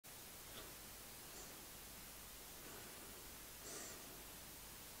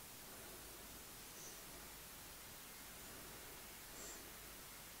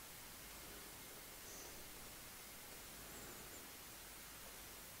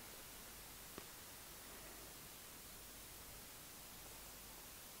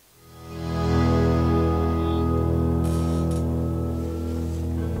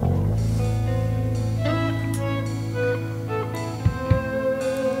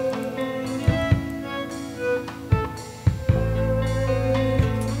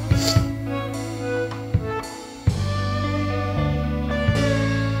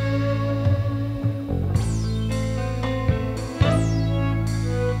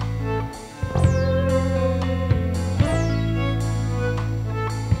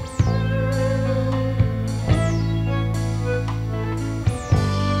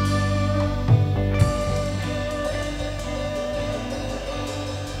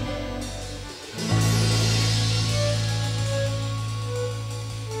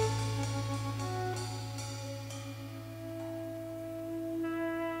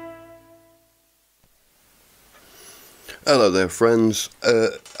Hello there, friends.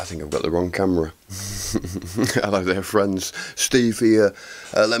 I think I've got the wrong camera. Hello there, friends. Steve here.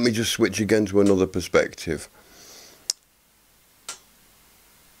 Let me just switch again to another perspective.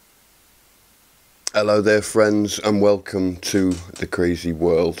 Hello there, friends, and welcome to the crazy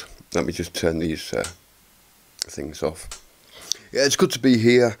world. Let me just turn these things off. Yeah, it's good to be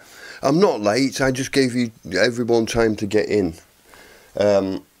here. I'm not late. I just gave everyone time to get in.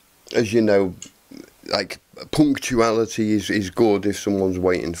 As you know, like, punctuality is good if someone's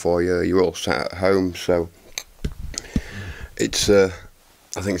waiting for you. You're all sat at home, so it's I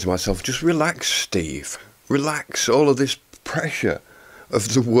think to myself, just relax, Steve. Relax all of this pressure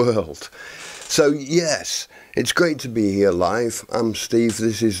of the world. So yes, it's great to be here live. I'm Steve.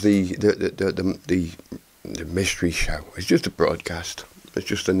 This is the mystery show. It's just a broadcast. It's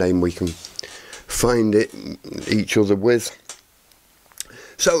just a name we can find each other with.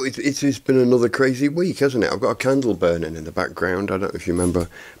 So it's been another crazy week, hasn't it? I've got a candle burning in the background. I don't know if you remember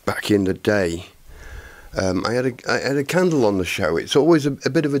back in the day. I had a candle on the show. It's always a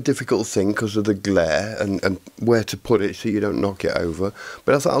bit of a difficult thing because of the glare and where to put it so you don't knock it over.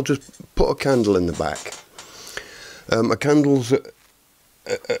 But I thought I'll just put a candle in the back. A candle's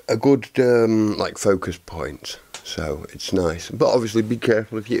a good like focus point. So it's nice, but obviously be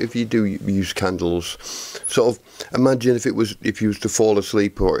careful if you do use candles. Sort of imagine if you was to fall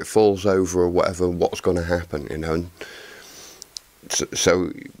asleep or it falls over or whatever, what's going to happen, you know. And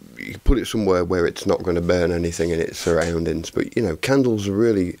so you put it somewhere where it's not going to burn anything in its surroundings. But you know, candles are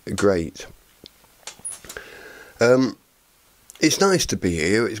really great. It's nice to be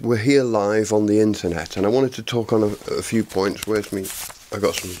here. We're here live on the internet, and I wanted to talk on a few points. Where's me? I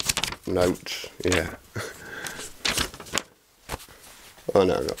got some notes. Yeah. Oh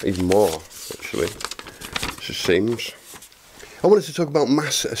no, I got even more, actually, it just seems. I wanted to talk about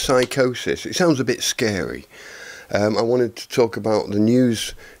mass psychosis. It sounds a bit scary. I wanted to talk about the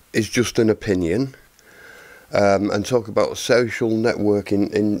news is just an opinion, and talk about social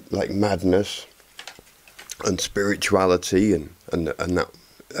networking in like madness and spirituality and that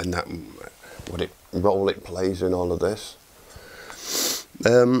what role it plays in all of this.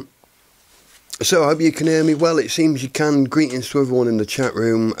 So I hope you can hear me well. It seems you can. Greetings to everyone in the chat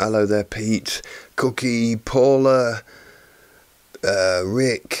room. Hello there, Pete, Cookie, Paula,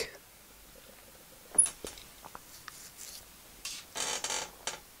 Rick,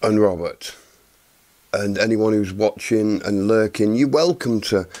 and Robert, and anyone who's watching and lurking. You're welcome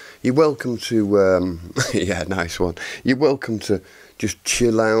to. Yeah, nice one. You're welcome to just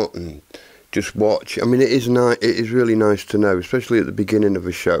chill out and just watch. I mean, it is nice. It is really nice to know, especially at the beginning of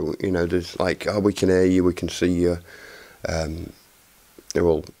a show. You know, there's like, oh, we can hear you, we can see you. They're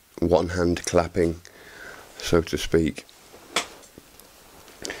all one hand clapping, so to speak.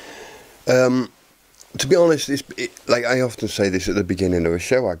 To be honest, like I often say this at the beginning of a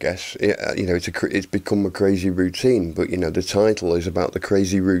show. I guess you know, it's become a crazy routine. But you know, the title is about the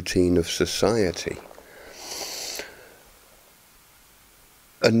crazy routine of society.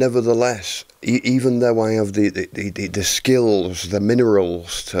 And nevertheless, even though I have the skills, the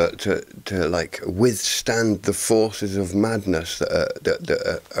minerals to like withstand the forces of madness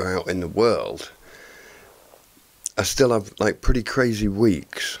that are out in the world, I still have like pretty crazy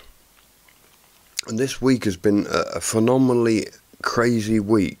weeks. And this week has been a phenomenally crazy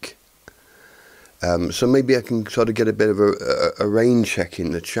week. So maybe I can sort of get a bit of a rain check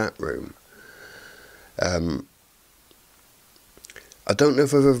in the chat room. I don't know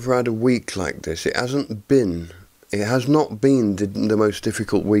if I've ever had a week like this. It has not been the most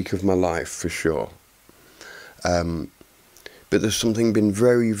difficult week of my life, for sure. But there's something been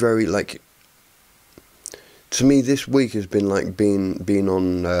very, very, like, to me this week has been like being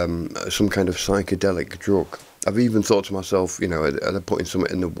on some kind of psychedelic drug. I've even thought to myself, you know, are they putting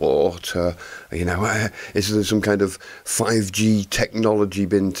something in the water? You know, is there some kind of 5G technology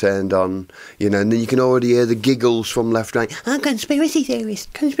been turned on? You know, and then you can already hear the giggles from left, right. Oh, conspiracy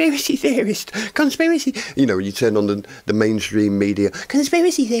theorist, conspiracy theorist, conspiracy. You know, you turn on the mainstream media.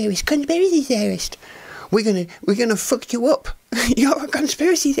 Conspiracy theorist, conspiracy theorist. We're gonna fuck you up. You're a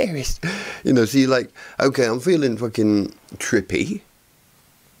conspiracy theorist. You know, so you're like, okay, I'm feeling fucking trippy.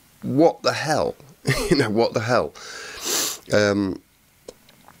 What the hell? You know, what the hell?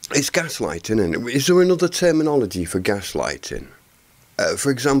 It's gaslighting, isn't it? Is there another terminology for gaslighting?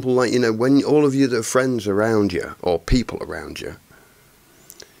 For example, like, you know, when all of you that are friends around you, or people around you,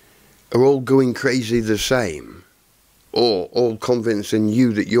 are all going crazy the same, or all convincing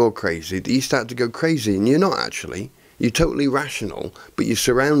you that you're crazy, that you start to go crazy, and you're not actually. You're totally rational, but your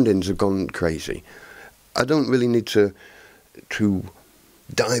surroundings have gone crazy. I don't really need to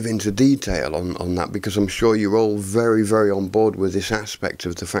dive into detail on that, because I'm sure you're all very, very on board with this aspect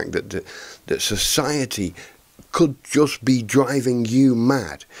of the fact that society could just be driving you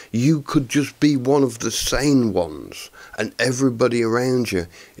mad. You could just be one of the sane ones, and everybody around you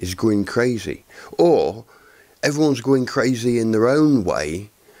is going crazy. Or everyone's going crazy in their own way,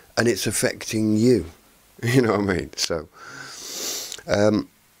 and it's affecting you. You know what I mean? So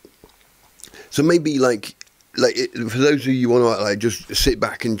maybe for those of you who want to just sit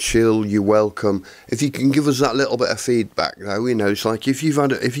back and chill, you're welcome. If you can give us that little bit of feedback, though, it's like if you've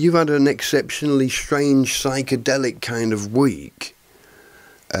had an exceptionally strange psychedelic kind of week,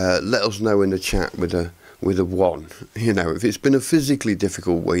 let us know in the chat with a 1. If it's been a physically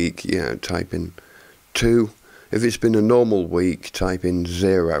difficult week, type in 2. If it's been a normal week, type in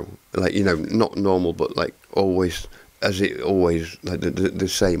 0. Not normal, but always, as it always, the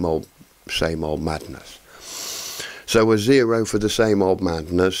same old madness. So a 0 for the same old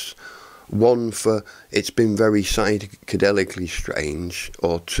madness, 1 for it's been very psychedelically strange,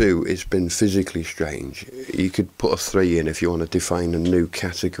 or 2, it's been physically strange. You could put a 3 in if you want to define a new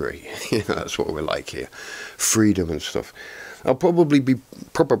category. That's what we're like here. Freedom and stuff. I will probably be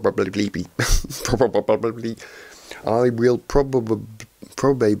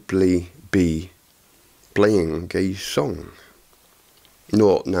playing a song.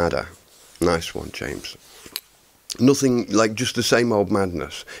 No, nada. Nice one, James. Nothing, just the same old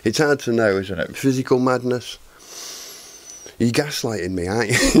madness. It's hard to know, isn't it? Physical madness. You're gaslighting me,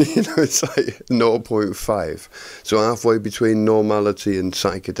 aren't you? It's like 0.5. So halfway between normality and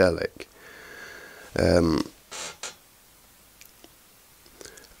psychedelic.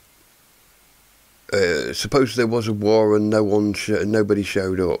 Suppose there was a war and nobody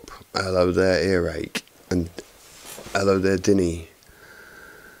showed up. Hello there, earache. And hello there, Dinny.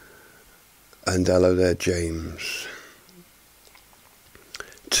 And hello there, James.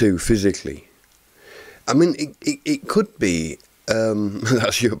 2, physically. I mean, it could be,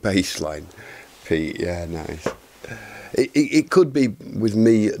 that's your baseline, Pete, yeah, nice. It could be with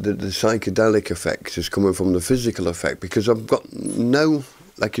me that the psychedelic effect is coming from the physical effect, because I've got no,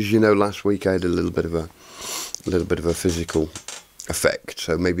 as you know, last week I had a little bit of a physical effect,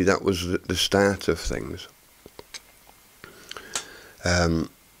 so maybe that was the start of things.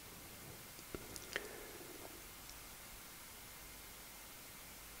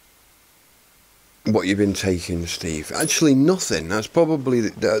 What you've been taking, Steve? Actually, nothing. That's probably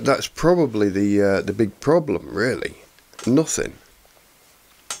the big problem, really. Nothing.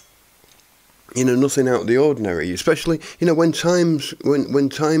 Nothing out of the ordinary. Especially, when times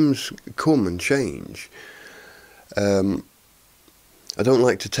come and change. I don't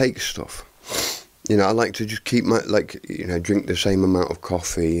like to take stuff. I like to just keep drink the same amount of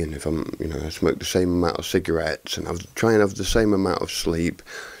coffee, and if I'm, I smoke the same amount of cigarettes, and try and have the same amount of sleep.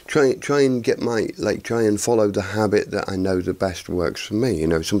 Try and get try and follow the habit that I know the best works for me.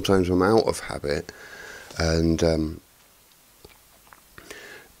 Sometimes I'm out of habit, and then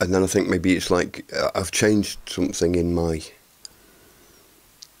I think maybe it's I've changed something in my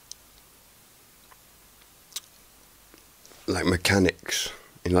mechanics.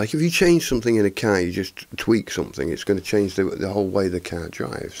 If you change something in a car, you just tweak something, it's going to change the whole way the car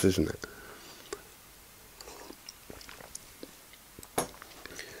drives, isn't it?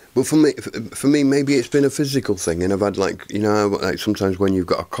 But for me, maybe it's been a physical thing, and I've had sometimes when you've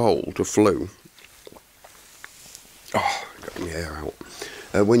got a cold, a flu. Oh, got my hair out.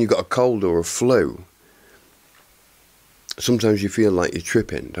 When you've got a cold or a flu, sometimes you feel like you're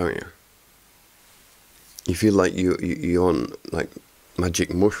tripping, don't you? You feel like you're on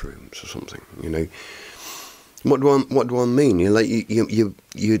magic mushrooms or something. What do I mean? Your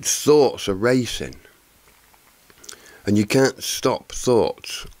thoughts are racing. And you can't stop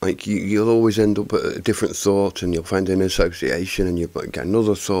thoughts. You'll always end up at a different thought, and you'll find an association, and you'll get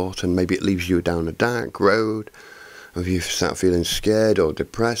another thought, and maybe it leaves you down a dark road. Or if you start feeling scared or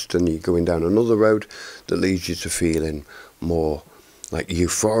depressed, and you're going down another road that leads you to feeling more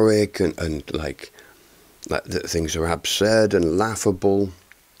euphoric, and that things are absurd and laughable.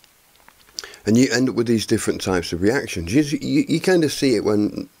 And you end up with these different types of reactions. You kind of see it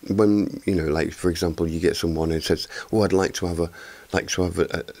when for example, you get someone who says, "Oh, I'd like to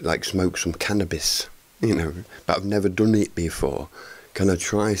smoke some cannabis," but I've never done it before. Can I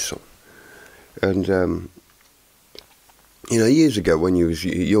try some? And years ago when you was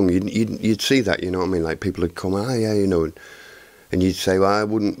young, you'd see that, people would come, and you'd say, "Well, I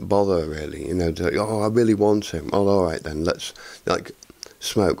wouldn't bother really," "Oh, I really want him." "Oh, all right then, let's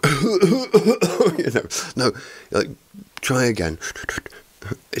smoke." No, try again.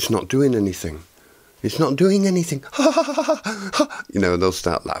 It's not doing anything. It's not doing anything. You know, they'll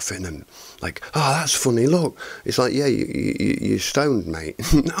start laughing and like, oh, that's funny, look. It's like, yeah, you're stoned, mate.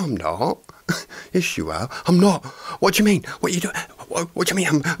 No, I'm not. Yes, you are. I'm not. What do you mean? What you doing? What do you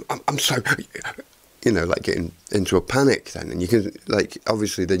mean? I'm so... You know, like getting into a panic then. And you can, like,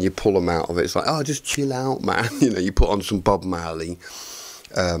 obviously then you pull them out of it. It's like, oh, just chill out, man. You know, you put on some Bob Marley,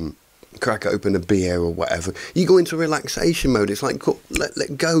 crack open a beer or whatever. You go into relaxation mode. It's like,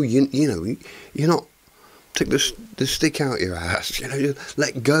 let go. You know, you're not... Take the stick out your ass, you know, just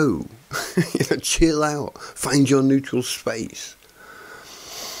let go. You know, chill out, find your neutral space.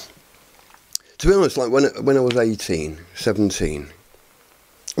 To be honest, like when I was 18, 17,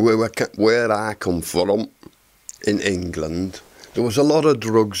 where I come from, in England, there was a lot of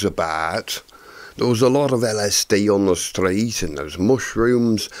drugs about. There was a lot of LSD on the street, and there was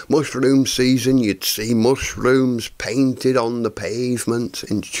mushrooms. Mushroom season, you'd see mushrooms painted on the pavement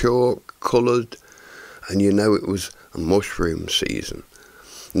in chalk, coloured. And you know it was a mushroom season.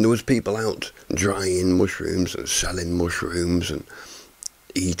 And there was people out drying mushrooms and selling mushrooms and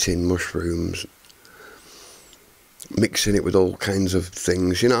eating mushrooms, mixing it with all kinds of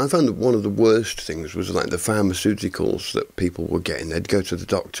things. You know, I found that one of the worst things was like the pharmaceuticals that people were getting. They'd go to the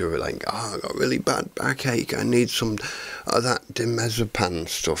doctor like, oh, I got really bad backache, I need some of that diazepam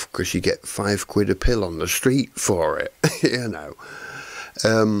stuff, because you get £5 a pill on the street for it, you know.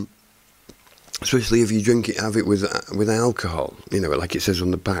 Especially if you drink it, have it with alcohol. You know, like it says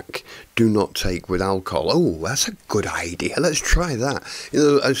on the back, do not take with alcohol. Oh, that's a good idea. Let's try that. You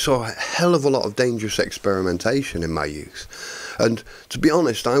know, I saw a hell of a lot of dangerous experimentation in my youth. And to be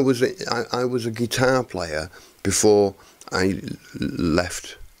honest, I was a guitar player before I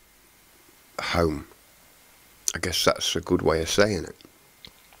left home. I guess that's a good way of saying it.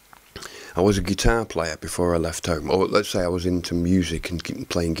 I was a guitar player before I left home, or let's say I was into music and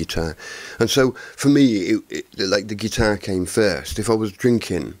playing guitar. And so for me, like the guitar came first. If I was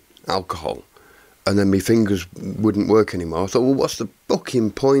drinking alcohol and then my fingers wouldn't work anymore, I thought, well, what's the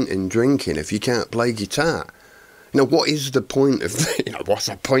fucking point in drinking if you can't play guitar? You know, what is the point of, you know, what's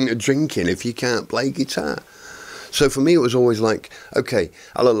the point of drinking if you can't play guitar? So for me, it was always like, okay,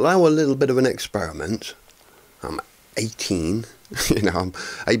 I'll allow a little bit of an experiment. I'm 18, you know, I'm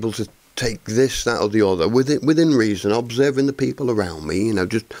able to take this, that or the other, within reason, observing the people around me, you know,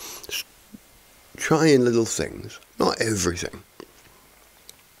 just trying little things, not everything,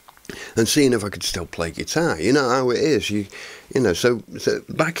 and seeing if I could still play guitar. You know how it is, you know, so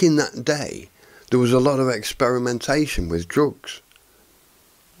back in that day, there was a lot of experimentation with drugs.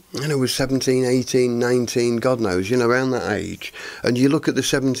 You know, it was 17, 18, 19, God knows, you know, around that age, and you look at the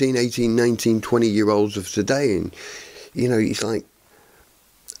 17, 18, 19, 20-year-olds of today, and, you know, it's like,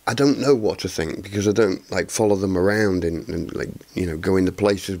 I don't know what to think, because I don't, like, follow them around and like, you know, go into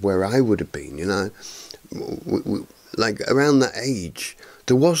places where I would have been, you know. Like, around that age,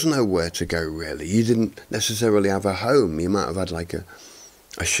 there was nowhere to go, really. You didn't necessarily have a home. You might have had, like, a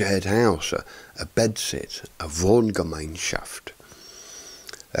shared house, a bedsit, a Wohngemeinschaft.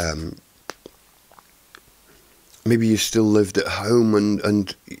 Maybe you still lived at home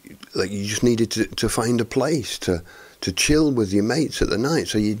and like, you just needed to find a place to chill with your mates at the night,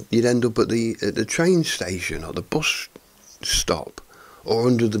 so you'd end up at the train station or the bus stop or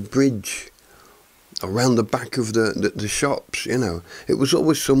under the bridge, around the back of the shops, you know. It was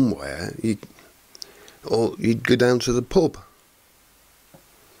always somewhere. Or you'd go down to the pub,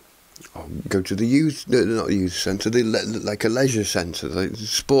 or go to the not youth centre, like a leisure centre, like a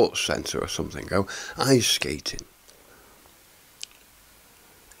sports centre or something, go ice skating.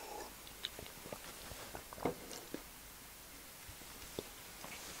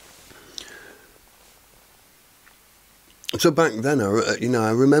 So back then, you know, I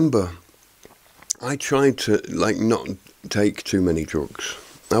remember I tried to, like, not take too many drugs.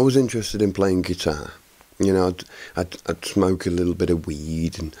 I was interested in playing guitar. You know, I'd smoke a little bit of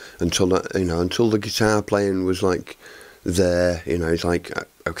weed until the guitar playing was, like, there. You know, it's like,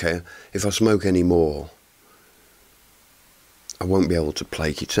 okay, if I smoke any more, I won't be able to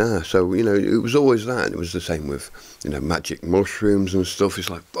play guitar. So, you know, it was always that. It was the same with, you know, magic mushrooms and stuff.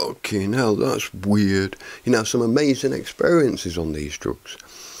 It's like, fucking hell, that's weird. You know, some amazing experiences on these drugs.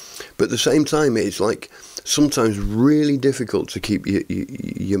 But at the same time, it's like sometimes really difficult to keep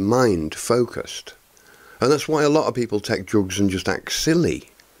your mind focused. And that's why a lot of people take drugs and just act silly.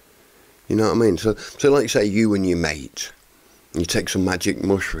 You know what I mean? So like, say you and your mate, you take some magic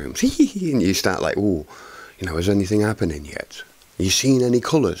mushrooms, and you start like, oh, you know, has anything happening yet? You seen any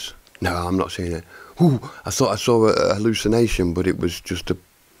colours? No, I'm not seeing it. Ooh, I thought I saw a hallucination, but it was just a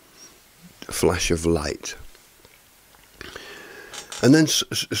flash of light. And then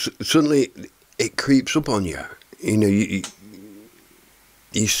suddenly it creeps up on you. You know, you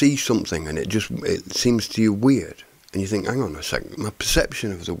see something and it seems to you weird, and you think, hang on a second, my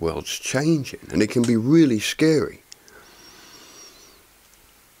perception of the world's changing, and it can be really scary.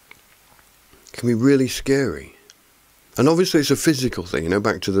 It can be really scary. And obviously it's a physical thing, you know,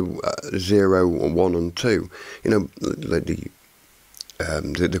 back to the 0, 1 and 2. You know,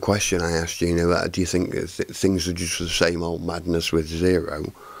 the question I asked you, you know, do you think things are just the same old madness with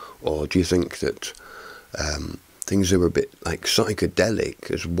 0? Or do you think that things are a bit like psychedelic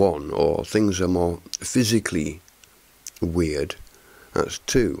as 1, or things are more physically weird? That's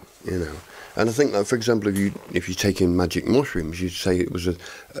 2, you know. And I think that, for example, if you take in magic mushrooms, you'd say it was a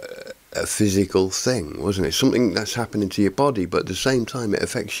physical thing, wasn't it? Something that's happening to your body, but at the same time it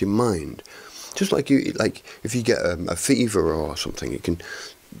affects your mind. Just like if you get a fever or something, it can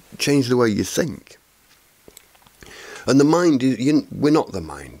change the way you think. And the mind we're not the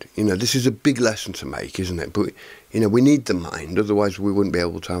mind. You know, this is a big lesson to make, isn't it? But you know, we need the mind, otherwise we wouldn't be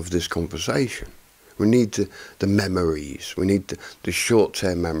able to have this conversation. We need the memories. We need the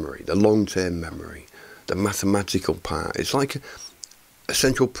short-term memory, the long-term memory, the mathematical part. It's like a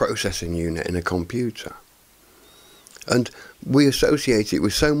central processing unit in a computer. And we associate it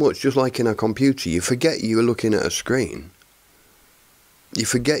with so much, just like in a computer. You forget you're looking at a screen. You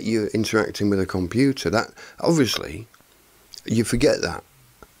forget you're interacting with a computer. That, obviously, you forget that.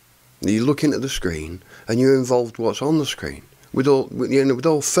 You're looking at the screen and you're involved with what's on the screen. With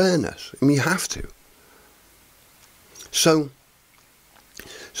all fairness. I mean, you have to. So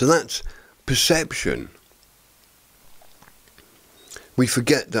that's perception. We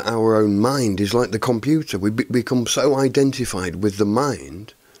forget that our own mind is like the computer. We become so identified with the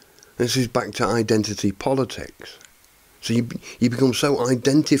mind. This is back to identity politics. So you become so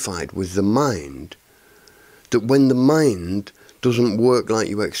identified with the mind that when the mind doesn't work like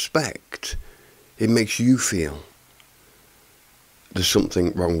you expect, it makes you feel there's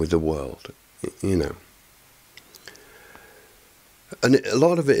something wrong with the world, you know. And a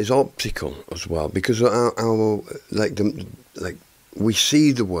lot of it is optical as well, because our we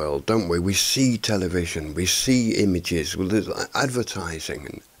see the world, don't we? We see television, we see images, well, there's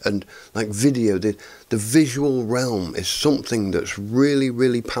advertising and like video. The visual realm is something that's really,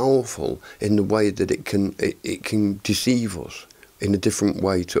 really powerful in the way that it can deceive us in a different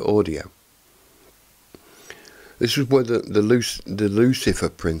way to audio. This is where the Lucifer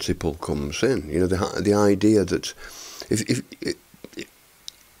principle comes in. You know, the idea that if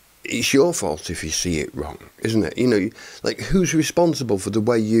it's your fault if you see it wrong, isn't it? You know, like, who's responsible for the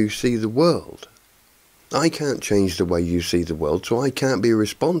way you see the world? I can't change the way you see the world, so I can't be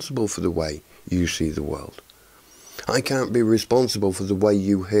responsible for the way you see the world. I can't be responsible for the way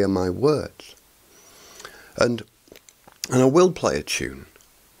you hear my words. And I will play a tune.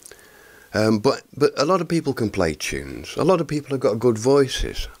 But a lot of people can play tunes. A lot of people have got good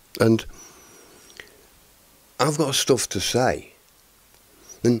voices. And I've got stuff to say.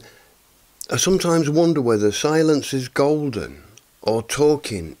 And I sometimes wonder whether silence is golden or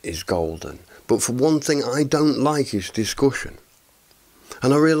talking is golden. But for one thing I don't like is discussion.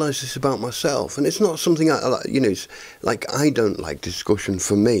 And I realise this about myself. And it's not something it's like, I don't like discussion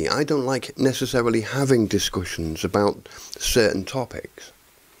for me. I don't like necessarily having discussions about certain topics.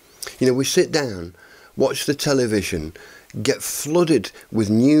 You know, we sit down, watch the television, get flooded with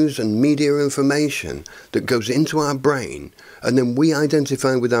news and media information that goes into our brain, and then we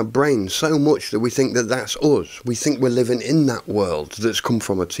identify with our brain so much that we think that that's us. We think we're living in that world that's come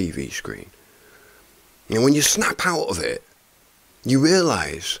from a TV screen. And when you snap out of it, you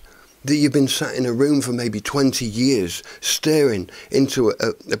realise that you've been sat in a room for maybe 20 years staring into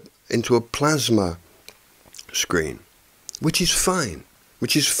a plasma screen, which is fine.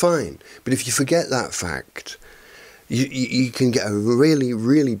 But if you forget that fact, you can get a really,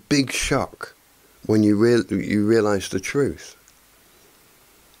 really big shock when you realise the truth.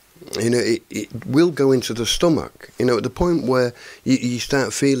 You know, it will go into the stomach. You know, at the point where you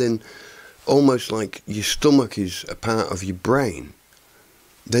start feeling almost like your stomach is a part of your brain,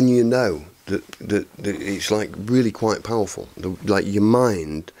 then you know that it's like really quite powerful. Like your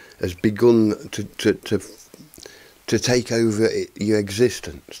mind has begun to take over your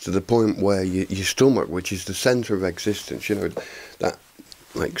existence, to the point where your stomach, which is the centre of existence, you know, that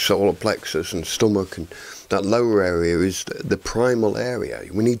like solar plexus and stomach, and that lower area is the primal area.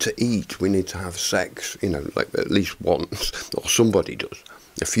 We need to eat, we need to have sex, you know, like at least once, or somebody does,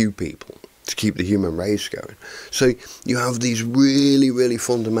 a few people, to keep the human race going. So you have these really, really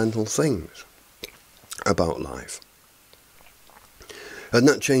fundamental things about life. And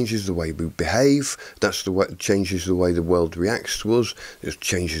that changes the way we behave, that's the way, changes the way the world reacts to us, it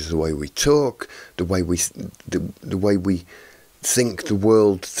changes the way we talk, the way we think the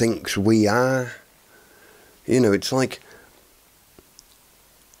world thinks we are. You know, it's like,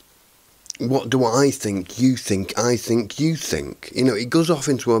 what do I think, you think, I think, you think? You know, it goes off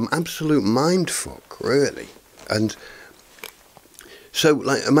into an absolute mindfuck, really. And so,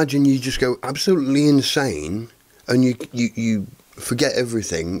 like, imagine you just go absolutely insane and you forget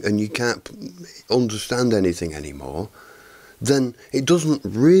everything and you can't understand anything anymore. Then it doesn't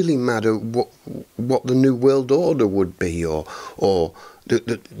really matter what the new world order would be, or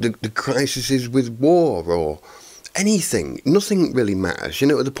the crises with war, or anything. Nothing really matters. You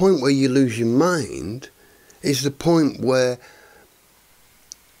know, at the point where you lose your mind is the point where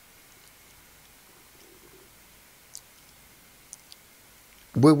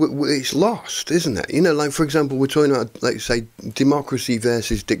it's lost, isn't it? You know, like, for example, we're talking about, like, say, democracy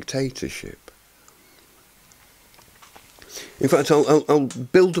versus dictatorship. In fact, I'll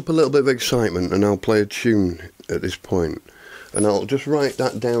build up a little bit of excitement and I'll play a tune at this point. And I'll just write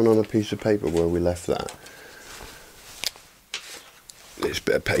that down on a piece of paper where we left that. This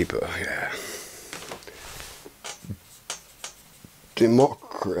bit of paper, yeah.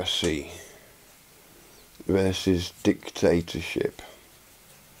 Democracy versus dictatorship.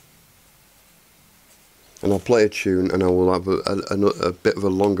 And I'll play a tune and I will have a bit of a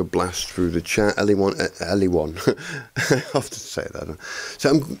longer blast through the chat. Ellie1. I often say that. So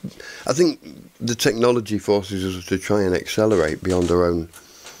I think the technology forces us to try and accelerate beyond our own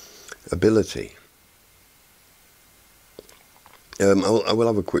ability. I will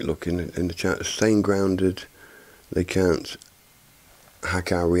have a quick look in the chat. Staying grounded, they can't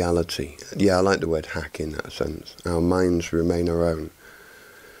hack our reality. Yeah, I like the word hack in that sense. Our minds remain our own.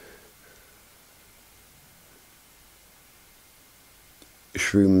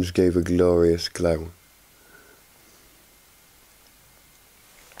 Shrooms gave a glorious glow.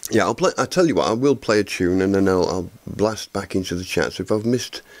 Yeah, I tell you what, I will play a tune and then I'll blast back into the chat. So if I've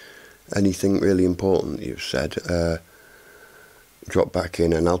missed anything really important you've said, drop back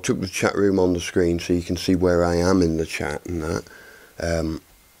in, and I'll chuck the chat room on the screen so you can see where I am in the chat and that.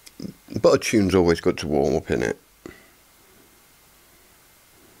 But a tune's always good to warm up, innit?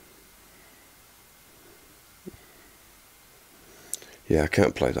 Yeah, I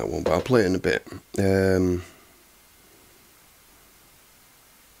can't play that one, but I'll play it in a bit.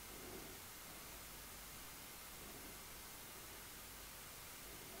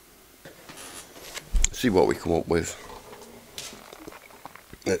 See what we come up with.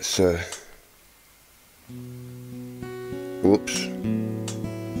 Let's whoops.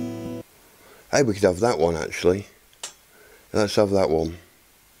 Hey, we could have that one actually. Let's have that one.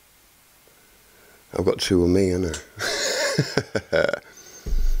 I've got two of me, haven't I?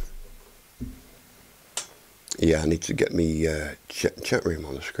 Yeah, I need to get me chat room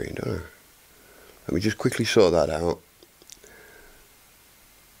on the screen, don't I? Let me just quickly sort that out.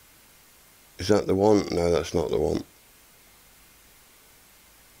 Is that the one? No, that's not the one.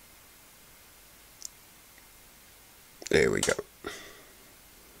 There we go.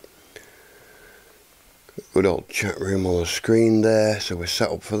 Good old chat room on the screen there, so we're set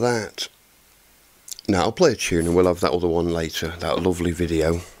up for that. Now I'll play a tune and we'll have that other one later, that lovely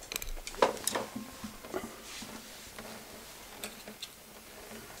video.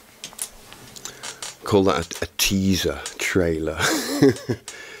 Call that a teaser trailer.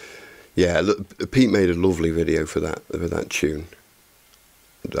 Yeah, look, Pete made a lovely video for that tune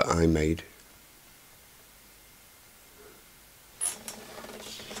that I made.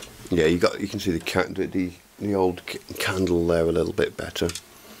 Yeah, you can see the old candle there a little bit better.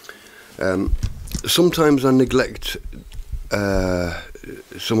 Sometimes I neglect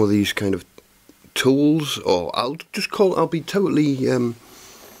some of these kind of tools, or I'll be totally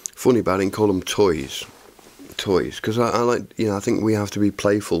funny about it and call them toys, because I like, you know, I think we have to be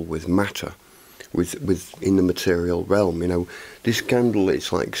playful with matter, in the material realm. You know, this candle,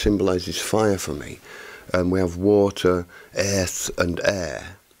 it's like symbolises fire for me, and we have water, earth, and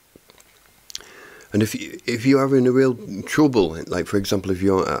air. And if you're having a real trouble, like for example, if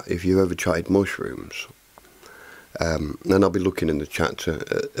you've ever tried mushrooms, and I'll be looking in the chat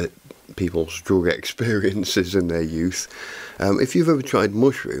at people's drug experiences in their youth. If you've ever tried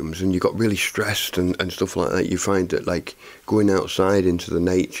mushrooms and you got really stressed and stuff like that, you find that, like, going outside into the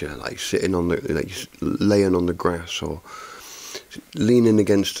nature, like sitting on laying on the grass or leaning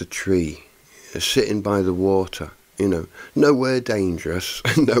against a tree, sitting by the water, you know, nowhere dangerous,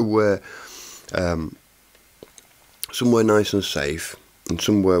 nowhere. Somewhere nice and safe, and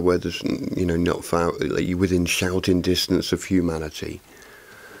somewhere where there's, you know, not far, like, you're within shouting distance of humanity.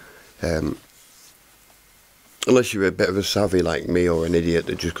 Unless you're a bit of a savvy like me, or an idiot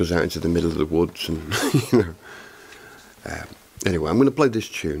that just goes out into the middle of the woods and, you know. Anyway, I'm going to play this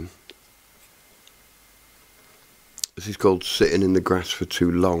tune. This is called Sitting in the Grass for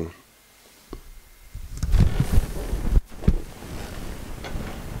Too Long.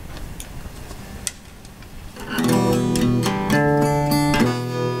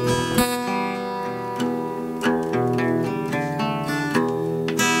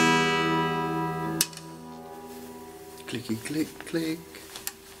 Clicky click click.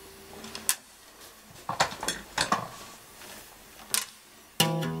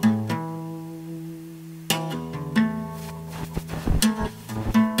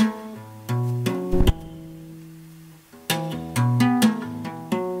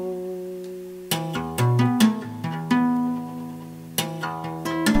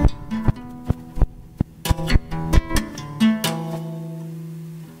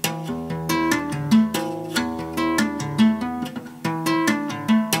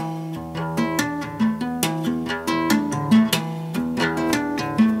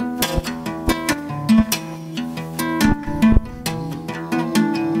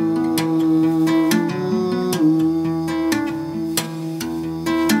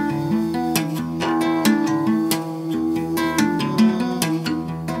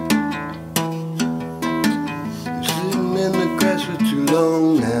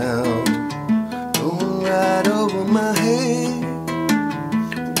 Long now, going right over my head,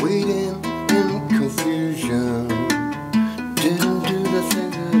 waiting in confusion. Didn't do the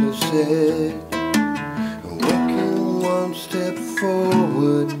things that I said. Walking one step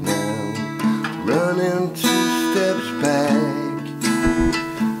forward now, running 2 steps back.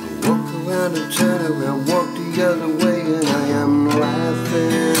 Walk around and turn around, walk the other way, and I am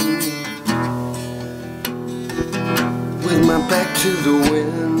laughing with my back to the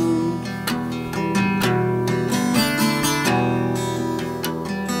wind.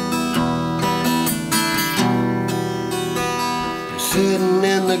 Sitting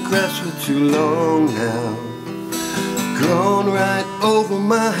in the grass for too long now, gone right over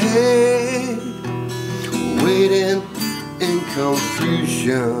my head, waiting in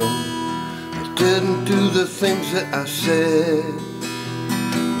confusion. I didn't do the things that I said.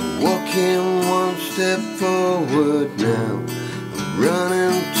 Walking 1 step forward now,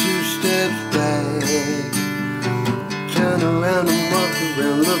 running 2 steps back. Turn around and walk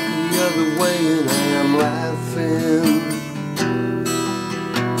around, look the other way, and I am laughing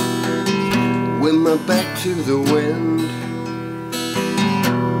with my back to the wind.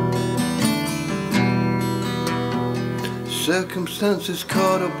 Circumstances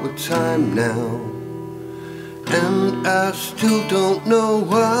caught up with time now, and I still don't know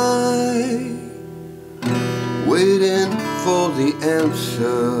why. Waiting for the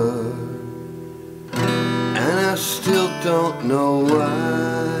answer, and I still don't know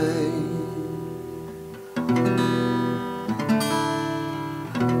why.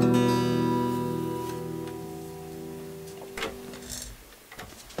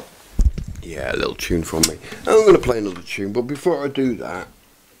 Yeah, a little tune from me. I'm going to play another tune, but before I do that,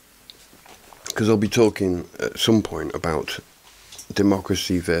 because I'll be talking at some point about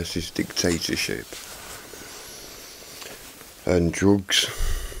democracy versus dictatorship and drugs.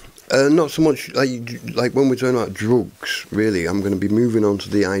 Not so much like when we're talking about drugs, really. I'm going to be moving on to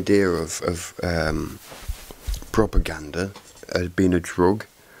the idea of propaganda as being a drug,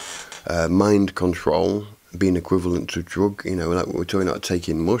 mind control being equivalent to drug. You know, like we're talking about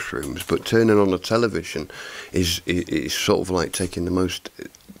taking mushrooms, but turning on a television is sort of like taking the most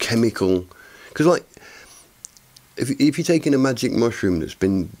chemical. Because, like, if you're taking a magic mushroom that's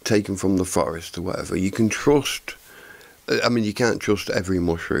been taken from the forest or whatever, you can trust. I mean, you can't trust every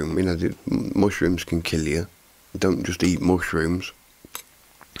mushroom. You know, mushrooms can kill you. Don't just eat mushrooms.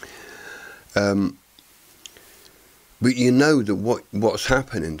 But you know that what's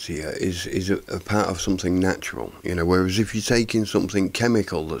happening to you is a part of something natural. You know, whereas if you're taking something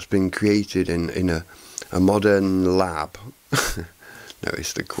chemical that's been created in a modern lab,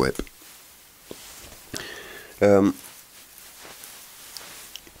 notice the quip.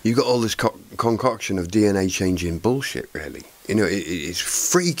 You got all this concoction of DNA changing bullshit, really. You know, it's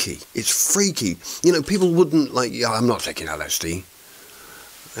freaky. It's freaky. You know, people wouldn't like, yeah, I'm not taking LSD.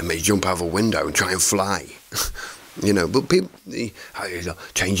 They may jump out of a window and try and fly. You know, but people,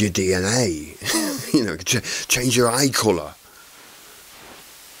 change your DNA. You know, change your eye colour.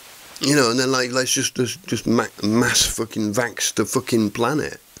 You know, and then like, let's just mass fucking vax the fucking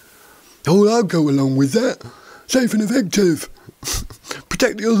planet. Oh, I'll go along with that. Safe and effective.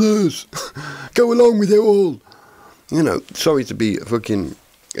 Protect the others. Go along with it all. You know, sorry to be fucking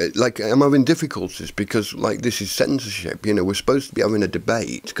like, I'm having difficulties because, like, this is censorship. You know, we're supposed to be having a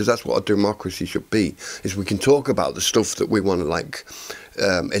debate, because that's what a democracy should be, is we can talk about the stuff that we want to, like,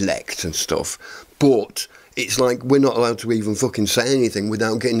 elect and stuff, but it's like we're not allowed to even fucking say anything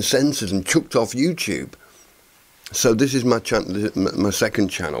without getting censored and chucked off YouTube. So this is my my second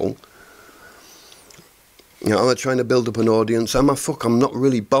channel. You know, I'm trying to build up an audience. I'm not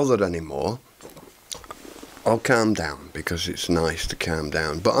really bothered anymore. I'll calm down, because it's nice to calm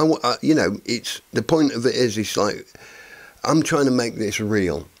down. But you know, it's the point of it is, it's like I'm trying to make this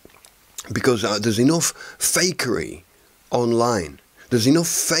real, because there's enough fakery online. There's enough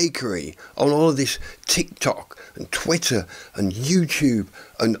fakery on all of this TikTok and Twitter and YouTube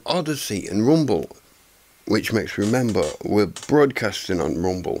and Odyssey and Rumble, which makes me remember we're broadcasting on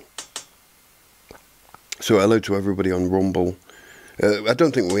Rumble. So hello to everybody on Rumble. I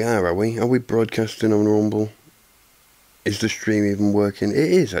don't think we are we? Are we broadcasting on Rumble? Is the stream even working? It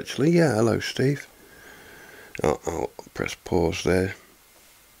is, actually. Yeah, hello, Steve. I'll press pause there.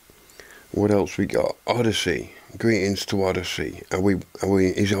 What else we got? Odyssey. Greetings to Odyssey.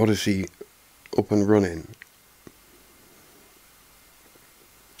 Is Odyssey up and running?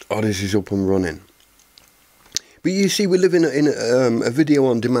 Odyssey's up and running. But you see, we live in a video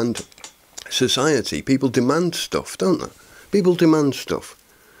on demand society. People demand stuff, don't they? People demand stuff.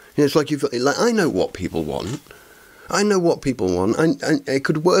 You know, it's like I know what people want. I know what people want. I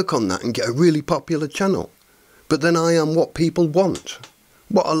could work on that and get a really popular channel. But then I am what people want.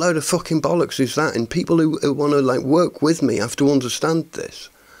 What a load of fucking bollocks is that? And people who want to, like, work with me have to understand this.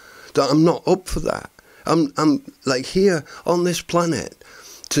 That I'm not up for that. I'm like here on this planet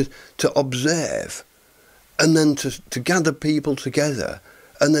to observe, and then to gather people together,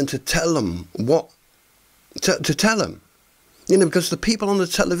 and then to tell them what to tell them. You know, because the people on the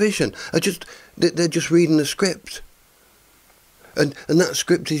television are they're just reading the script. And that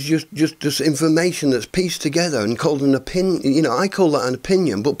script is just information that's pieced together and called an opinion. You know, I call that an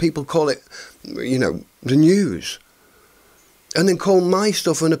opinion, but people call it, you know, the news. And then call my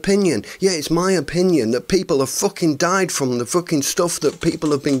stuff an opinion. Yeah, it's my opinion that people have fucking died from the fucking stuff that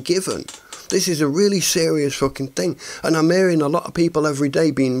people have been given. This is a really serious fucking thing. And I'm hearing a lot of people every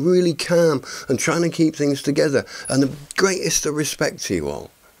day being really calm and trying to keep things together. And the greatest of respect to you all.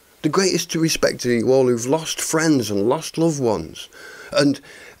 The greatest respect to you all who've lost friends and lost loved ones. And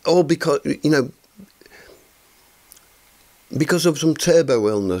all because, you know, because of some turbo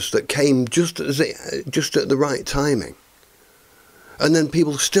illness that came just at the right timing. And then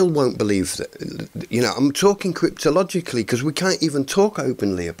people still won't believe that. You know, I'm talking cryptologically because we can't even talk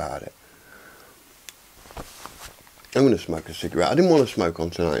openly about it. I'm going to smoke a cigarette. I didn't want to smoke on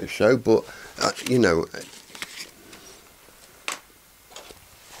tonight's show, but, you know...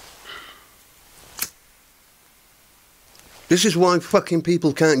 This is why fucking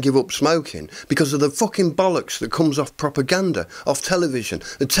people can't give up smoking, because of the fucking bollocks that comes off propaganda, off television.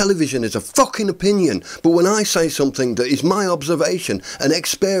 The television is a fucking opinion, but when I say something that is my observation and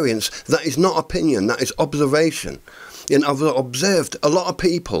experience, that is not opinion, that is observation. And I've observed a lot of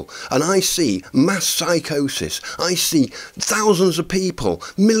people, and I see mass psychosis. I see thousands of people,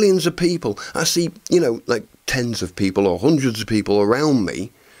 millions of people. I see, you know, like tens of people or hundreds of people around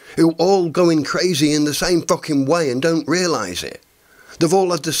me who all going crazy in the same fucking way and don't realise it. They've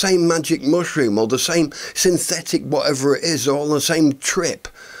all had the same magic mushroom or the same synthetic whatever it is, all the same trip,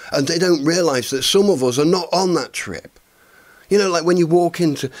 and they don't realise that some of us are not on that trip. You know, like when you walk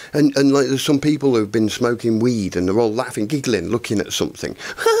into, and like there's some people who've been smoking weed and they're all laughing, giggling, looking at something.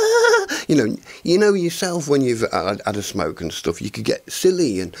 You know yourself when you've had a smoke and stuff, you could get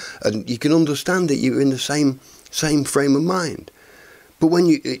silly and you can understand it, you're in the same frame of mind. But when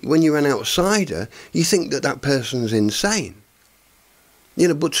you're an outsider, you think that person's insane. You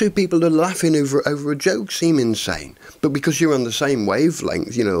know, but two people are laughing over a joke seem insane. But because you're on the same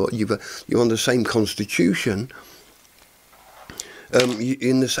wavelength, you know, you're on the same constitution, you're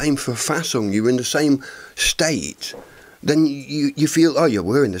in the same Verfassung, you're in the same state, then you feel, oh yeah,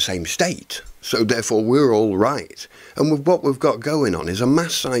 we're in the same state, so therefore we're all right. And what we've got going on is a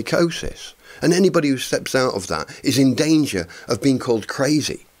mass psychosis. And anybody who steps out of that is in danger of being called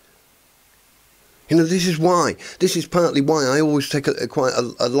crazy. You know, this is partly why I always take quite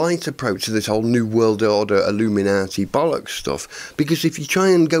a light approach to this whole New World Order, Illuminati, bollocks stuff. Because if you try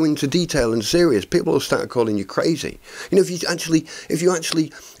and go into detail and serious, people will start calling you crazy. You know, if you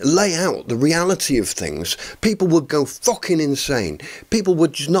actually lay out the reality of things, people would go fucking insane. People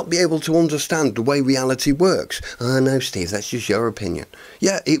would just not be able to understand the way reality works. Oh no, Steve, that's just your opinion.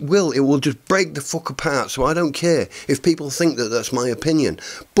 Yeah, it will. It will just break the fuck apart, so I don't care if people think that that's my opinion.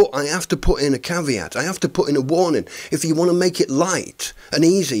 But I have to put in a caveat. at. I have to put in a warning. If you want to make it light and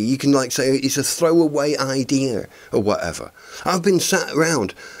easy, you can like say it's a throwaway idea or whatever. I've been sat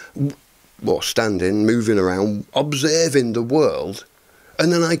around, well, standing, moving around, observing the world,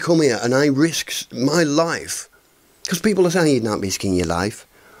 and then I come here and I risk my life. Because people are saying, you're not risking your life.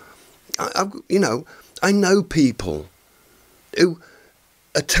 You know, I know people who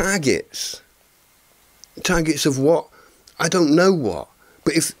are targets. Targets of what? I don't know what.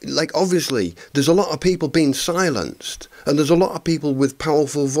 But if, like, obviously, there's a lot of people being silenced, and there's a lot of people with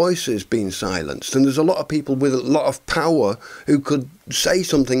powerful voices being silenced, and there's a lot of people with a lot of power who could say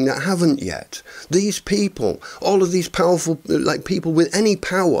something that haven't yet. These people, all of these powerful, like, people with any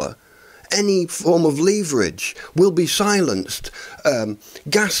power, any form of leverage, will be silenced,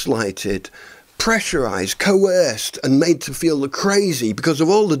 gaslighted, pressurised, coerced, and made to feel crazy because of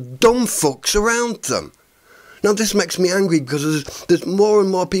all the dumb fucks around them. Now this makes me angry because there's more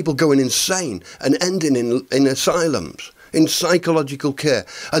and more people going insane and ending in asylums, in psychological care.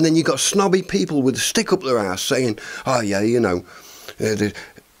 And then you got snobby people with a stick up their ass saying, oh yeah, you know, they're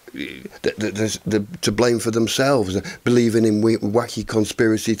to blame for themselves, believing in wacky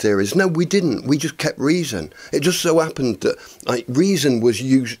conspiracy theories. No, we didn't. We just kept reason. It just so happened that like reason was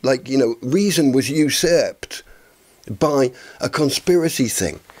usurped by a conspiracy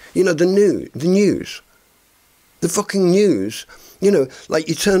thing. You know, the news. The fucking news, you know, like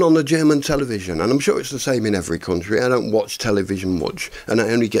you turn on the German television, and I'm sure it's the same in every country. I don't watch television much, and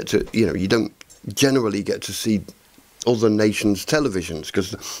I only get to, you know, you don't generally get to see other nations' televisions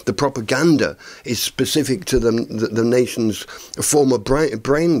because the propaganda is specific to the nation's form of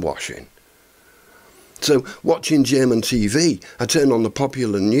brainwashing. So watching German TV, I turn on the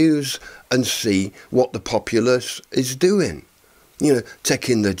popular news and see what the populace is doing. You know,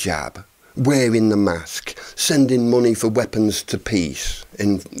 taking the jab, wearing the mask, sending money for weapons to peace,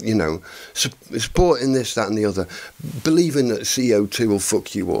 and, you know, supporting this, that and the other, believing that CO2 will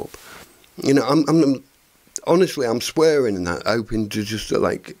fuck you up. You know, I'm honestly, I'm swearing in that, hoping to just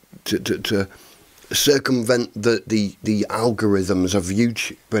like to circumvent the algorithms of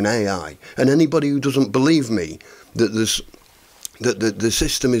YouTube and AI. And anybody who doesn't believe me that the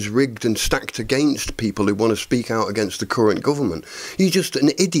system is rigged and stacked against people who want to speak out against the current government, you're just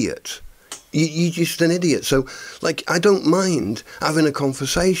an idiot. You're just an idiot. So, like, I don't mind having a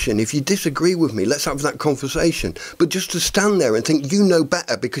conversation. If you disagree with me, let's have that conversation. But just to stand there and think you know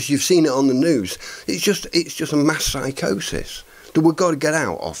better because you've seen it on the news, it's just a mass psychosis that we've got to get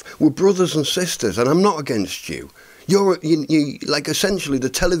out of. We're brothers and sisters, and I'm not against you. You like, essentially, the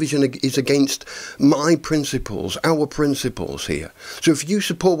television is against my principles, our principles here. So if you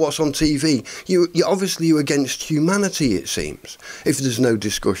support what's on TV, you're against humanity, it seems, if there's no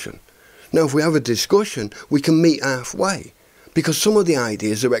discussion. Now, if we have a discussion, we can meet halfway, because some of the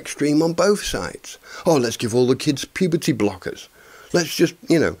ideas are extreme on both sides. Oh, let's give all the kids puberty blockers. Let's just,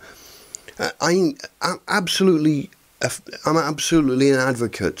 you know, I'm absolutely an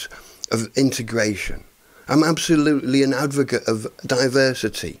advocate of integration. I'm absolutely an advocate of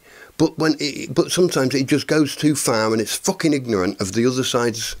diversity. But sometimes it just goes too far, and it's fucking ignorant of the other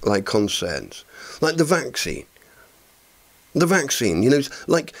side's like concerns, like the vaccine. The vaccine, you know,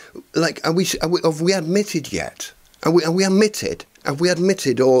 like, have we admitted yet? Are we admitted? Have we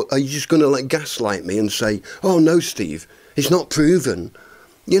admitted, or are you just going to like gaslight me and say, oh no, Steve, it's not proven?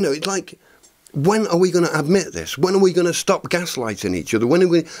 You know, it's like, when are we going to admit this? When are we going to stop gaslighting each other? When are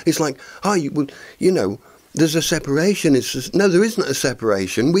we? It's like, oh, you know, there's a separation. It's just, no, there isn't a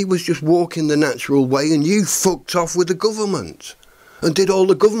separation. We was just walking the natural way, and you fucked off with the government and did all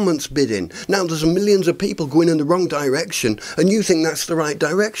the government's bidding. Now there's millions of people going in the wrong direction, and you think that's the right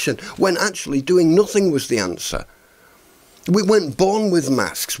direction, when actually doing nothing was the answer. We weren't born with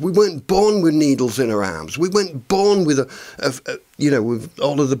masks. We weren't born with needles in our arms. We weren't born with you know, with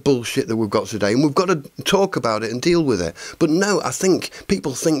all of the bullshit that we've got today, and we've got to talk about it and deal with it. But no, I think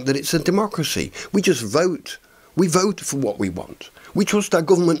people think that it's a democracy. We just vote. We vote for what we want. We trust our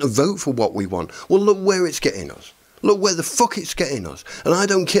government to vote for what we want. Well, look where it's getting us. Look where the fuck it's getting us. And I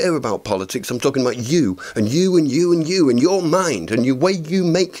don't care about politics. I'm talking about you and you and you and you and your mind and your way you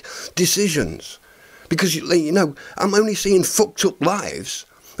make decisions. Because, you know, I'm only seeing fucked up lives.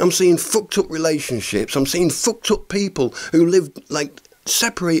 I'm seeing fucked up relationships. I'm seeing fucked up people who live, like,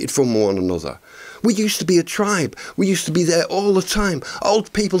 separated from one another. We used to be a tribe. We used to be there all the time.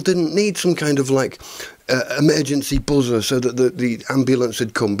 Old people didn't need some kind of, like, emergency buzzer so that the ambulance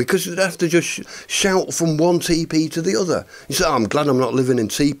had come, because they'd have to just shout from one teepee to the other. You say, oh, I'm glad I'm not living in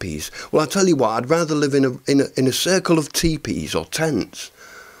teepees. Well, I tell you what, I'd rather live in a circle of teepees or tents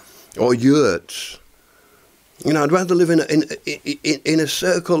or yurts. You know, I'd rather live in a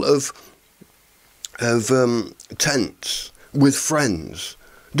circle of tents with friends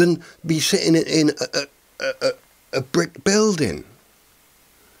than be sitting in a brick building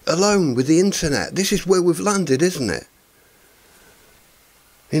alone with the internet. This is where we've landed, isn't it?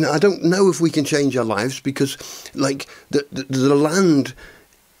 You know, I don't know if we can change our lives because, like, the land,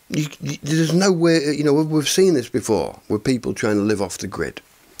 there's nowhere, you know, we've seen this before, with people trying to live off the grid,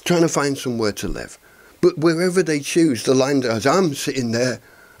 trying to find somewhere to live. But wherever they choose, the land as I'm sitting there,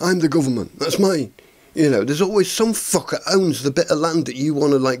 I'm the government, that's mine. You know, there's always some fucker owns the bit of land that you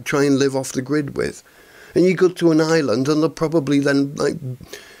want to, like, try and live off the grid with. And you go to an island and they'll probably then, like,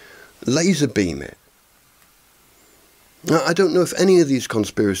 laser beam it. Now, I don't know if any of these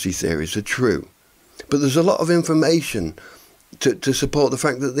conspiracy theories are true, but there's a lot of information to support the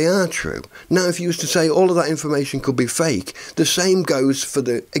fact that they are true. Now, if you was to say all of that information could be fake, the same goes for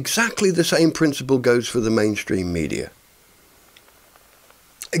exactly the same principle goes for the mainstream media.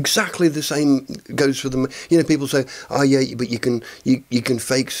 Exactly the same goes for them. You know, people say, "Oh yeah, but you can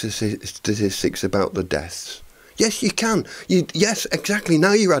fake statistics about the deaths." Yes, you can. Yes, exactly.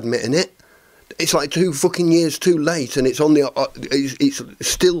 Now you're admitting it. It's like 2 fucking years too late, and it's on the. It's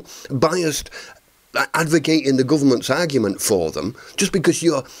still biased, advocating the government's argument for them. Just because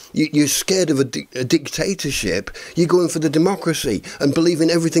you're scared of a dictatorship, you're going for the democracy and believing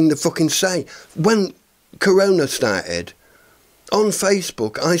everything they fucking say. When Corona started, on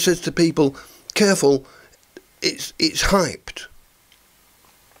Facebook, I said to people, "Careful, it's hyped."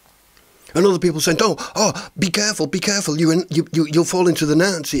 And other people said, "Oh, be careful, you'll fall into the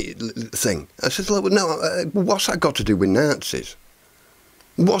Nazi thing." I said, "No, what's that got to do with Nazis?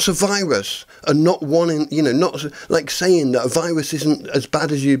 What's a virus? And not wanting, you know, not like saying that a virus isn't as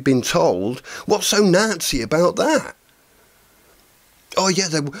bad as you've been told. What's so Nazi about that? Oh yeah,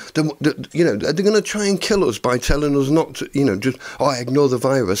 you know, they're going to try and kill us by telling us not to, you know, just, ignore the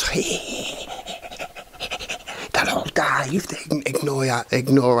virus. They'll all die if they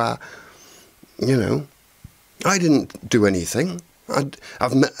ignore our, you know. I didn't do anything.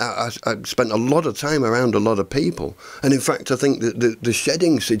 I've spent a lot of time around a lot of people, and in fact I think that the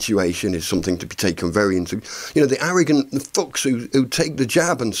shedding situation is something to be taken very into, you know, the arrogant fucks who take the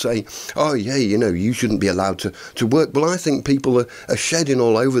jab and say, "Oh yeah, you know, you shouldn't be allowed to work." Well, I think people are shedding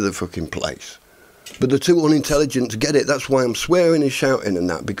all over the fucking place, but they're too unintelligent to get it. That's why I'm swearing and shouting and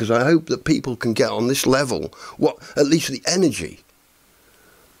that, because I hope that people can get on this level, at least the energy.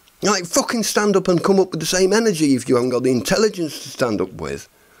 Like, fucking stand up and come up with the same energy if you haven't got the intelligence to stand up with.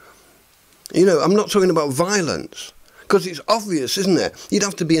 You know, I'm not talking about violence, because it's obvious, isn't it? You'd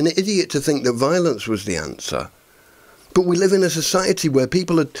have to be an idiot to think that violence was the answer. But we live in a society where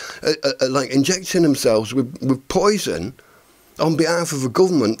people are like injecting themselves with poison on behalf of a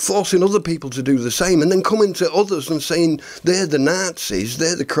government, forcing other people to do the same, and then coming to others and saying they're the Nazis,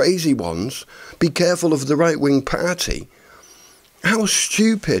 they're the crazy ones, be careful of the right-wing party. How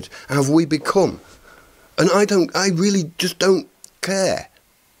stupid have we become? And I really just don't care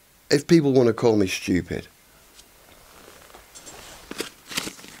if people want to call me stupid.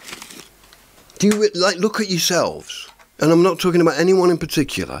 Do you, like, look at yourselves? And I'm not talking about anyone in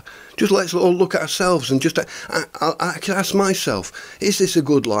particular. Just let's all look at ourselves and just, I can ask myself, is this a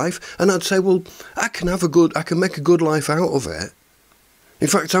good life? And I'd say, well, I can make a good life out of it. In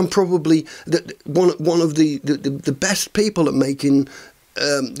fact, I'm probably one of the best people at making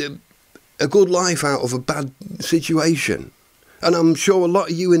a good life out of a bad situation. And I'm sure a lot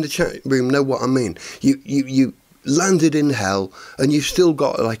of you in the chat room know what I mean. You landed in hell, and you've still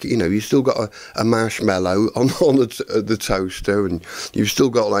got, like, you know, you've still got a marshmallow on the toaster, and you've still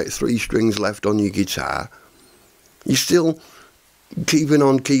got like 3 strings left on your guitar. You're still keeping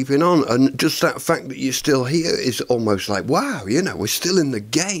on, and just that fact that you're still here is almost like, wow, you know, we're still in the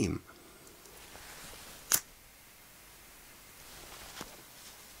game.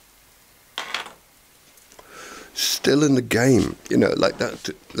 Still in the game, you know, like that.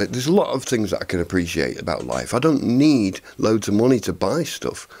 Like, there's a lot of things that I can appreciate about life. I don't need loads of money to buy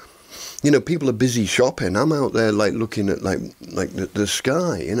stuff. You know, people are busy shopping. I'm out there, like, looking at like the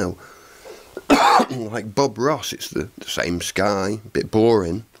sky, you know. Like Bob Ross, it's the same sky, a bit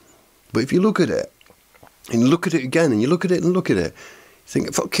boring. But if you look at it, and look at it again, and you look at it and look at it, you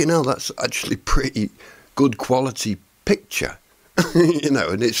think, fucking hell, that's actually pretty good quality picture. You know,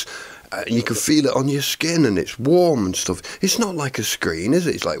 and it's, you can feel it on your skin, and it's warm and stuff. It's not like a screen, is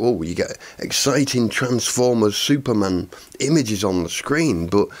it? It's like, oh, you get exciting Transformers, Superman images on the screen,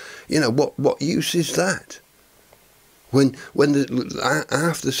 but, you know, what use is that? When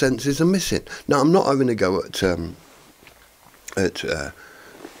half the senses are missing. Now, I'm not having a go at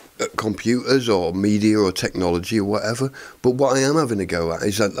computers or media or technology or whatever. But what I am having a go at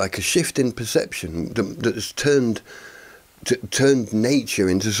is like a shift in perception that's turned nature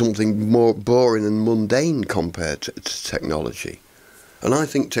into something more boring and mundane compared to technology. And I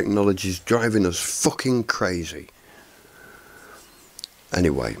think technology is driving us fucking crazy.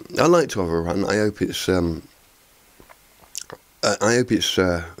 Anyway, I like to have a rant. I hope it's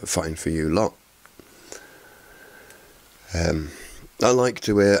fine for you lot. I like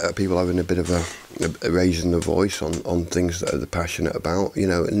to hear people having a bit of a raising the voice on things that they're passionate about, you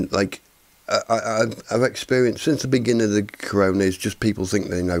know, and like I've experienced since the beginning of the corona is just people think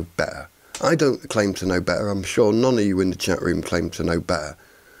they know better. I don't claim to know better. I'm sure none of you in the chat room claim to know better.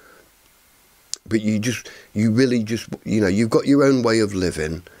 But you really just, you know, you've got your own way of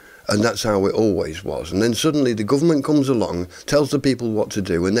living, and that's how it always was. And then suddenly the government comes along, tells the people what to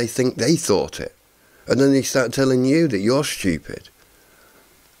do, and they think they thought it. And then they start telling you that you're stupid.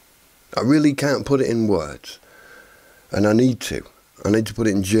 I really can't put it in words. And I need to. I need to put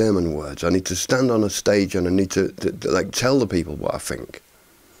it in German words. I need to stand on a stage and I need to like tell the people what I think.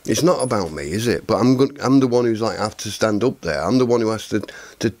 It's not about me, is it? But I'm the one who's like have to stand up there. I'm the one who has to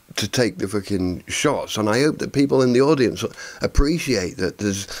take the fucking shots. And I hope that people in the audience appreciate that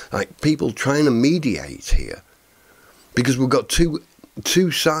there's like people trying to mediate here, because we've got two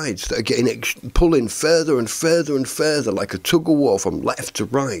sides that are getting pulling further and further and further, like a tug of war from left to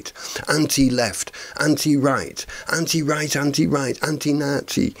right, anti-left, anti-right, anti-right, anti-right,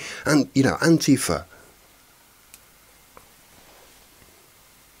 anti-Nazi, and you know, Antifa.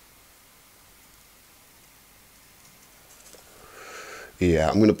 Yeah,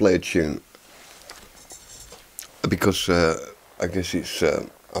 I'm going to play a tune because I guess it's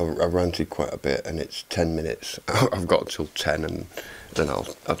I ranted quite a bit and it's 10 minutes. I've got till 10 and then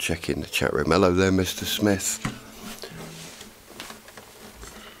I'll check in the chat room. Hello there, Mr. Smith.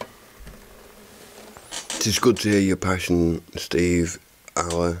 It is good to hear your passion, Steve.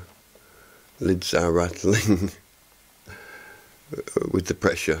 Our lids are rattling with the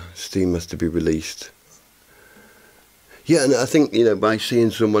pressure. Steam has to be released. Yeah, and I think, you know, by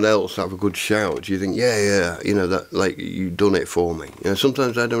seeing someone else have a good shout, you think, yeah, you know, that, like, you've done it for me. You know,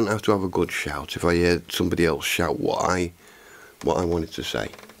 sometimes I don't have to have a good shout if I hear somebody else shout what I wanted to say.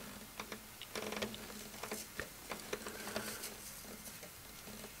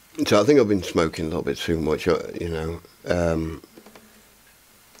 So I think I've been smoking a little bit too much, you know,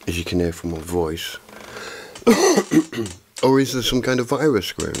 as you can hear from my voice. Or is there some kind of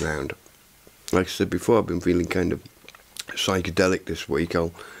virus going around? Like I said before, I've been feeling kind of psychedelic this week.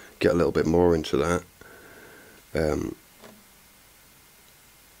 I'll get a little bit more into that.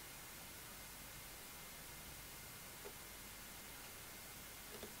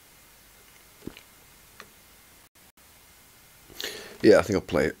 Yeah, I think I'll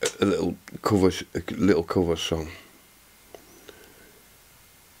play a little cover song.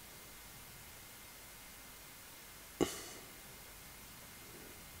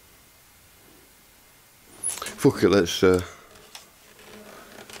 Fuck it, let's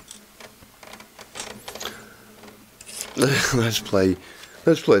play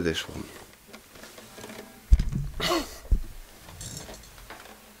this one.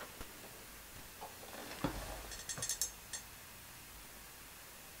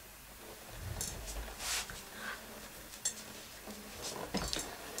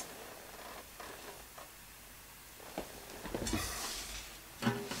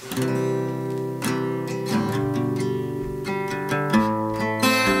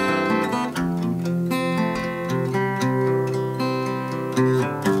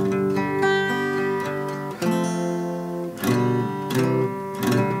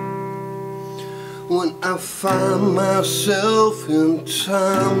 When I find myself in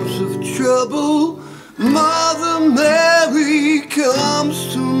times of trouble, Mother Mary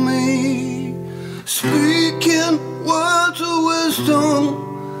comes to me, speaking words of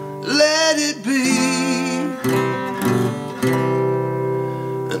wisdom, let it be.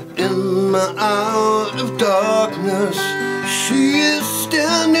 And in my hour of darkness, she is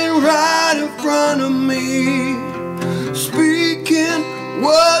standing right in front of me, speaking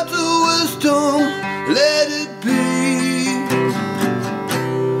words of wisdom, let it be,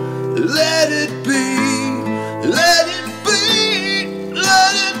 let it be, let it be,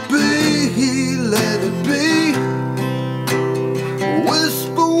 let it be, let it be.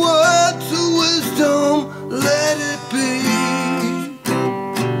 Whisper words of wisdom, let it be.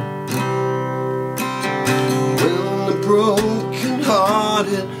 When the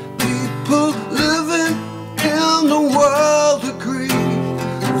broken-hearted people living in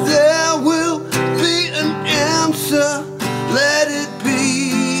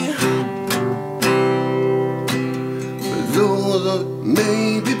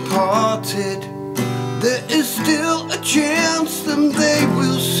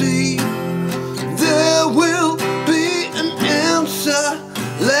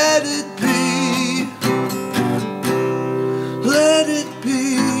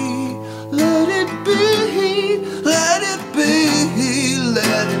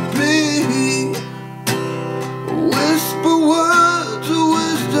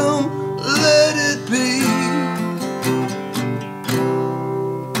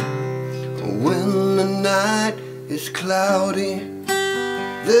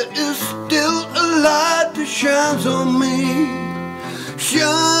there is still a light that shines on me.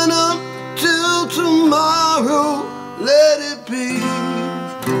 Shine on till tomorrow, let it be.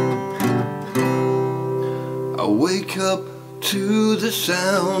 I wake up to the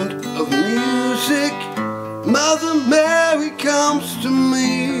sound of music. Mother Mary comes to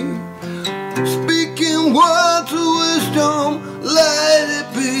me, speaking words of wisdom, let it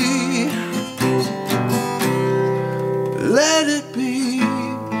be. Let it be,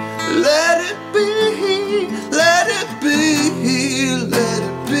 let it be, let it be, let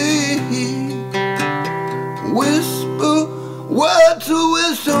it be. Whisper words of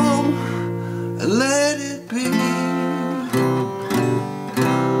wisdom, let it be.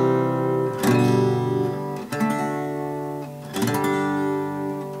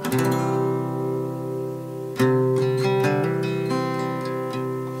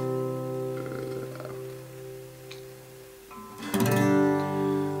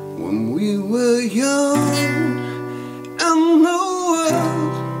 When we were young and the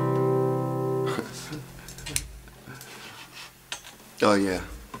world oh yeah.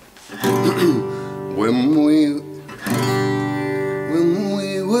 when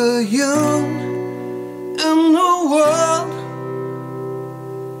we were young and the world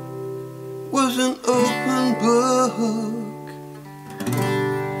was an open book,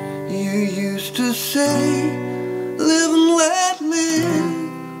 you used to say, live and let live.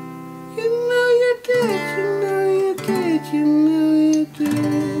 You know you did, you know you did, you know you did.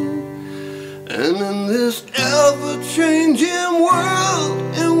 And in this ever-changing world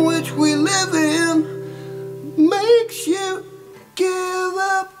in which we live in, makes you give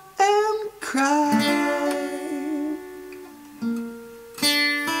up and cry.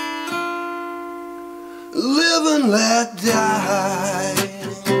 Live and let die.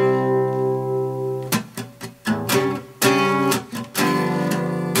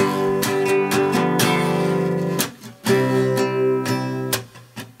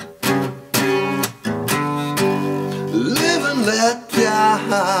 Live and let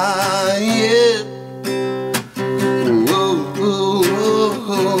die, yeah. Whoa, whoa,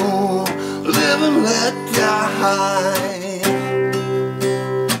 whoa. Live and let die.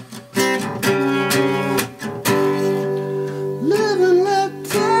 Live and let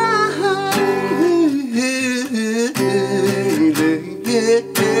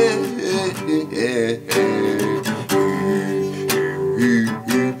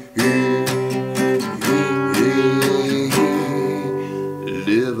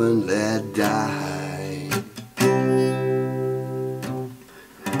live and let die.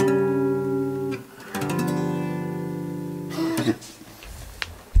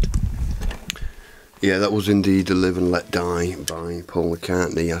 Yeah, that was indeed a Live and Let Die by Paul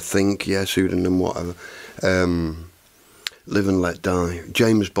McCartney, I think. Yeah, pseudonym, whatever. Live and Let Die.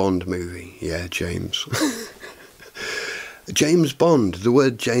 James Bond movie. Yeah, James. James Bond. The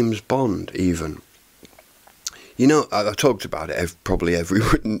word James Bond, even. You know, I've talked about it probably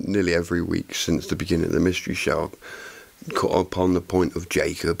nearly every week since the beginning of the mystery show. I've caught up on the point of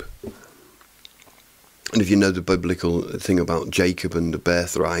Jacob. And if you know the biblical thing about Jacob and the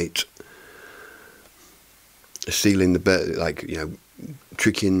birthright, stealing the like, you know,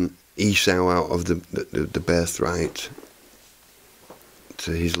 tricking Esau out of the birthright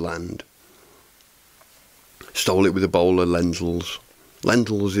to his land, stole it with a bowl of lentils.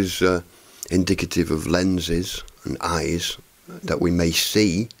 Lentils is indicative of lenses and eyes that we may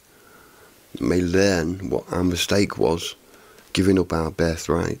see, may learn what our mistake was, giving up our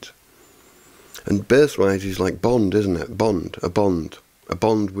birthright. And birthright is like bond, isn't it? Bond, a bond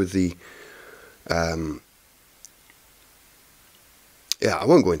with the yeah, I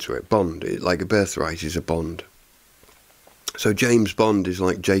won't go into it. Bond, like a birthright is a bond. So James Bond is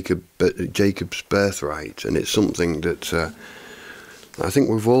like Jacob's birthright, and it's something that I think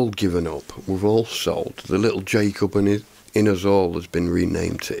we've all given up. We've all sold. The little Jacob in us all has been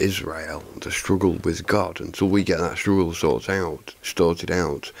renamed to Israel, the struggle with God. Until we get that struggle sorted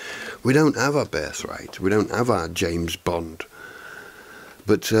out, we don't have our birthright. We don't have our James Bond.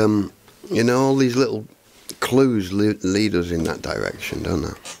 But you know, all these little clues lead us in that direction, don't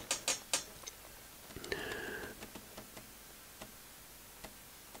they?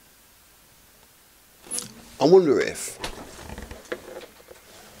 I wonder if,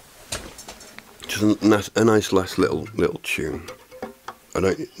 just a nice last little tune. I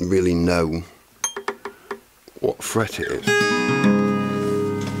don't really know what fret it is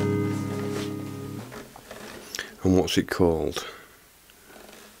and what's it called.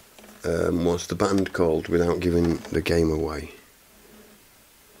 What's the band called without giving the game away?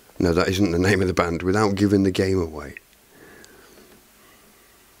 No, that isn't the name of the band. Without giving the game away.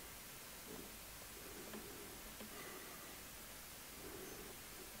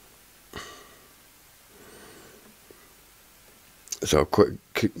 So I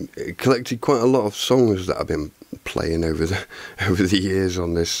collected quite a lot of songs that I've been playing over the years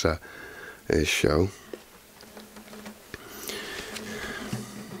on this show.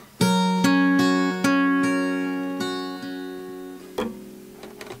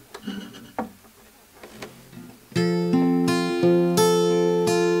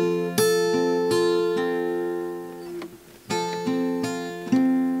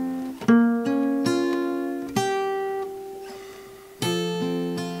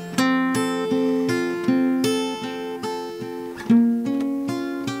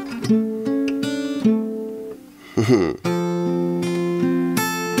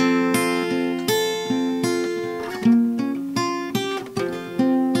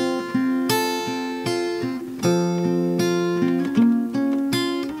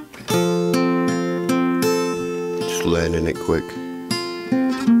 Just learning it quick.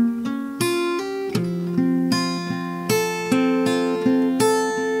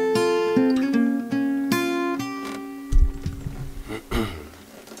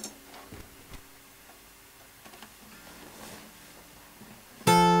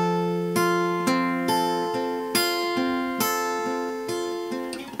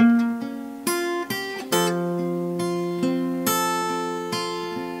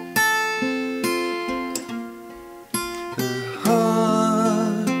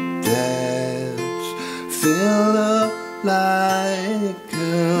 Fill up like a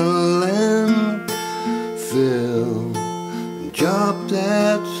landfill, a job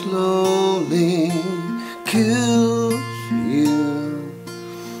that slowly kills you,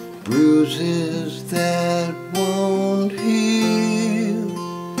 bruises that won't heal.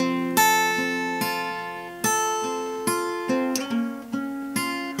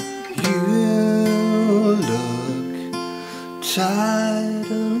 You look tired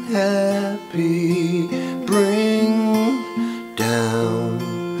and happy, bring down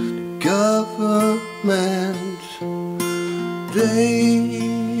the government. They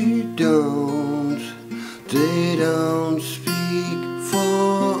don't speak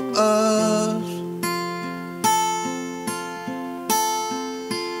for us.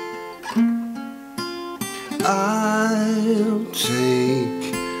 I'll take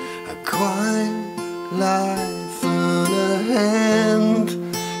a quiet life and a handshake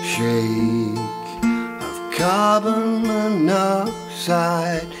of carbon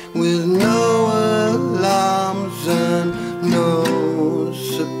monoxide, with no alarms and no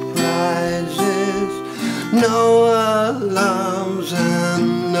surprises. No alarms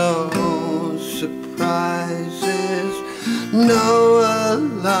and no surprises. No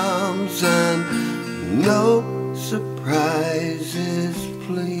alarms and no surprises,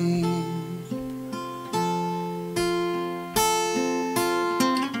 please.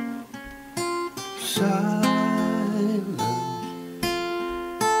 Silence.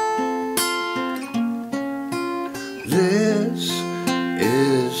 This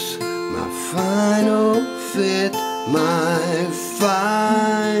is my final fit, my final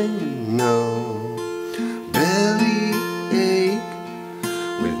belly ache,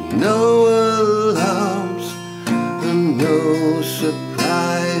 with no alarms and no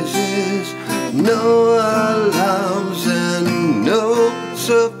surprises. No alarms and no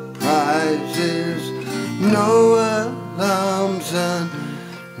surprises. No alarms and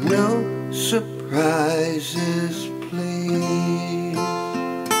no surprises, please.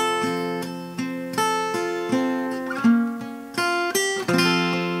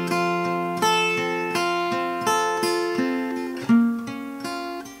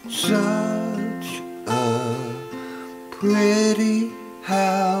 Such a pretty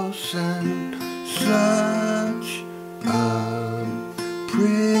house and such a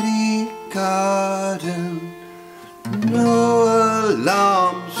pretty garden. No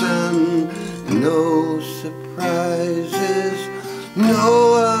alarms and no surprises.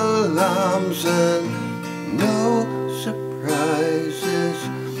 No alarms and no surprises.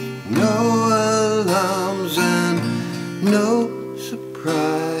 No alarms and no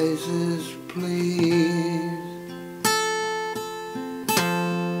surprises, please.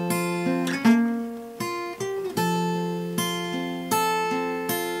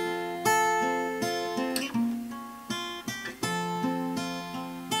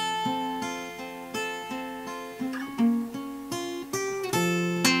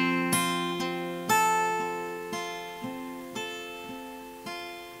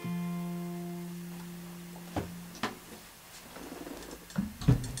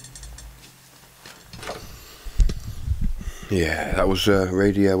 Yeah, that was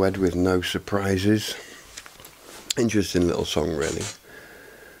Radiohead with No Surprises. Interesting little song, really.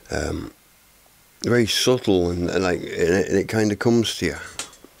 very subtle, and like, and it kind of comes to you,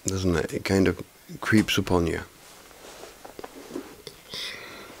 doesn't it? It kind of creeps upon you.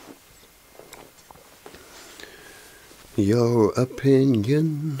 Your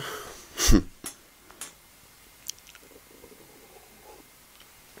opinion.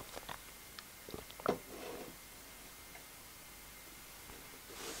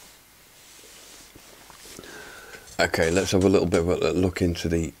 Okay, let's have a little bit of a look into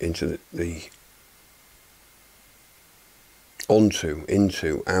the onto,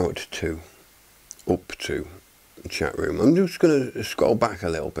 into, out to, up to chat room. I'm just going to scroll back a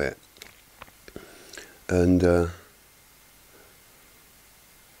little bit, and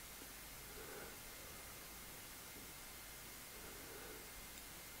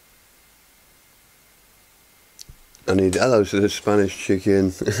I need hello to the Spanish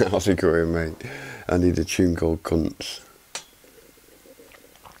chicken. How's it going, mate? I need a tune called Cunts.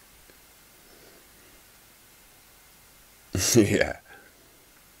 Yeah.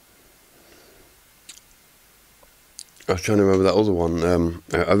 I was trying to remember that other one.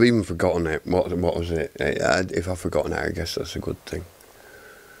 I've even forgotten it. What was it? If I've forgotten it, I guess that's a good thing.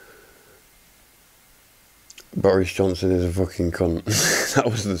 Boris Johnson is a fucking cunt. That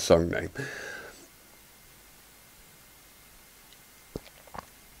was the song name.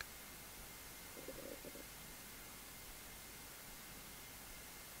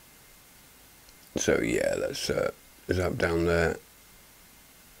 So yeah, let's zap down there.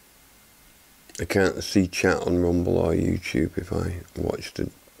 I can't see chat on Rumble or YouTube if I watch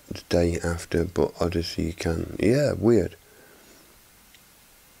the day after, but Odyssey you can. Yeah, weird.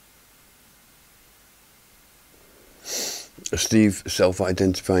 Steve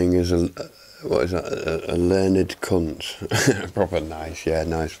self-identifying as a, what is that, a learned cunt. Proper nice, yeah,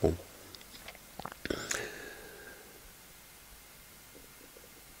 nice one.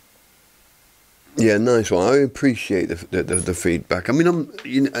 Yeah, nice one. I appreciate the feedback. I mean,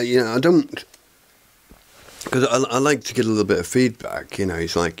 you know, I don't, because I like to get a little bit of feedback. You know,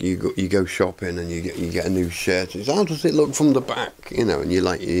 it's like you go shopping and you get a new shirt. It's how does it look from the back? You know, and you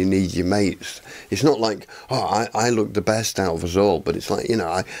need your mates. It's not like, oh, I look the best out of us all, but it's like, you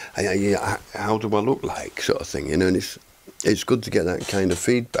know, how do I look like, sort of thing. You know, and it's good to get that kind of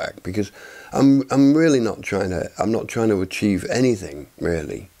feedback, because I'm really not trying to achieve anything,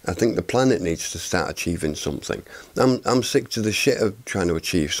 really. I think the planet needs to start achieving something. I'm sick to the shit of trying to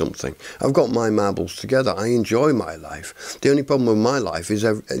achieve something. I've got my marbles together. I enjoy my life. The only problem with my life is,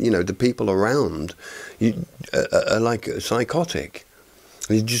 you know, the people around are like psychotic.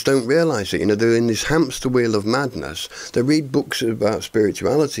 You just don't realise it. You know, they're in this hamster wheel of madness. They read books about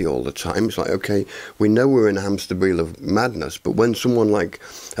spirituality all the time. It's like, okay, we know we're in a hamster wheel of madness, but when someone like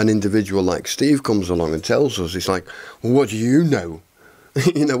an individual like Steve comes along and tells us, it's like, well, what do you know?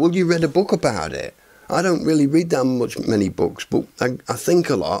 You know, well, you read a book about it. I don't really read that many books, but I think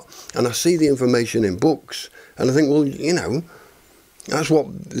a lot, and I see the information in books, and I think, well, you know, that's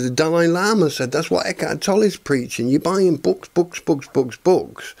what the Dalai Lama said. That's what Eckhart Tolle's preaching. You're buying books. But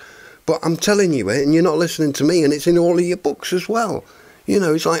I'm telling you it, and you're not listening to me, and it's in all of your books as well. You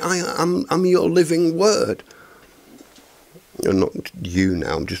know, it's like I'm your living word. And not you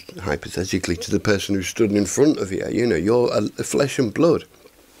now, I'm just hypothetically to the person who stood in front of you. You know, you're flesh and blood.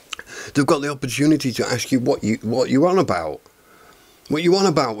 They've got the opportunity to ask you what you're on about. What you on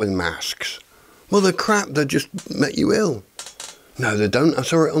about with masks? Well, they're crap. They just make you ill. No, they don't. I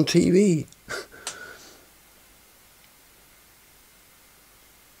saw it on TV.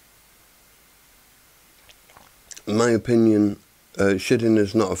 In my opinion, shitting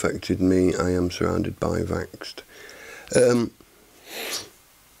has not affected me. I am surrounded by vaxxed. I'm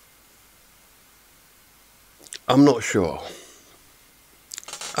not sure.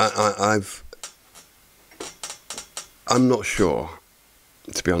 I'm not sure,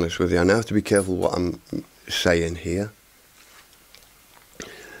 to be honest with you. And I have to be careful what I'm saying here.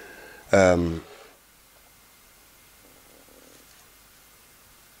 I've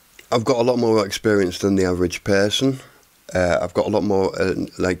got a lot more experience than the average person. I've got a lot more,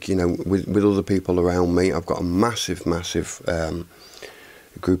 like, you know, with other people around me. I've got a massive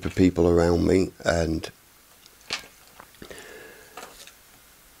group of people around me, and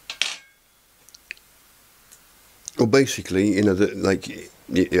well, basically, you know, that, like,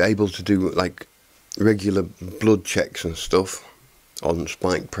 you're able to do like regular blood checks and stuff on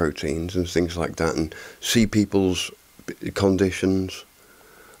spike proteins and things like that, and see people's conditions,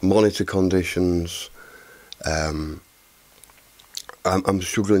 monitor conditions. I'm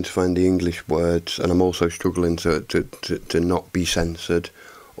struggling to find the English words, and I'm also struggling to not be censored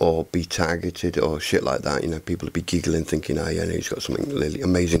or be targeted or shit like that. You know, people would be giggling, thinking, oh yeah, he's got something really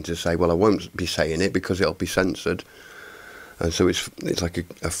amazing to say. Well, I won't be saying it because it'll be censored, and so it's like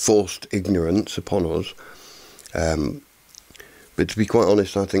a forced ignorance upon us. But to be quite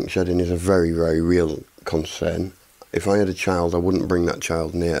honest, I think shedding is a very, very real concern. If I had a child, I wouldn't bring that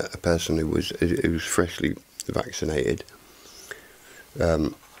child near a person who was freshly vaccinated.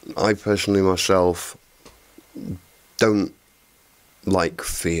 I personally myself don't like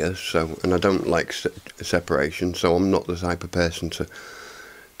fear, and I don't like separation, so I'm not the type of person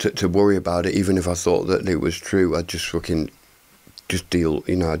to worry about it. Even if I thought that it was true, I'd just deal,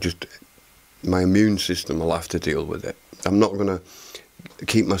 you know, my immune system will have to deal with it. I'm not going to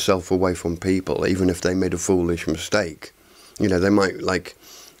keep myself away from people, even if they made a foolish mistake. You know, they might, like,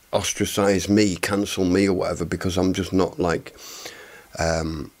 ostracize me, cancel me or whatever, because I'm just not, like,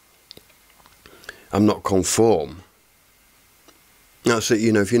 I'm not conform. That's it,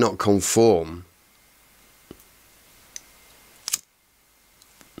 you know, if you're not conform.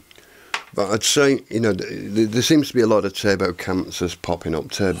 But I'd say, you know, there seems to be a lot of turbo cancers popping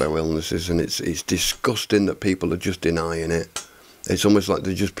up, turbo illnesses, and it's disgusting that people are just denying it. It's almost like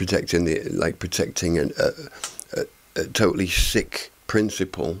they're just protecting a totally sick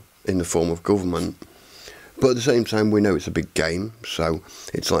principle in the form of government. But at the same time, we know it's a big game, so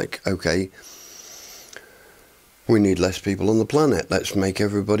it's like, okay, we need less people on the planet. Let's make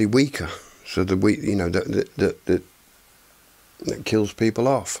everybody weaker, so that that kills people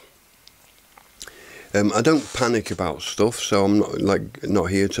off. I don't panic about stuff, so I'm not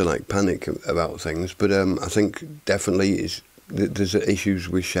here to like panic about things. But I think definitely there's issues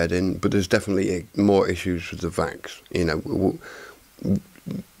with shedding, but there's definitely more issues with the vax. You know,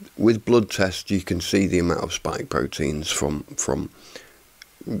 with blood tests, you can see the amount of spike proteins from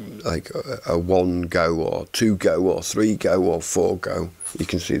like a 1 go or 2 go or 3 go or 4 go. You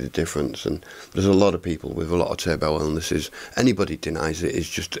can see the difference, and there's a lot of people with a lot of turbo illnesses. Anybody denies it is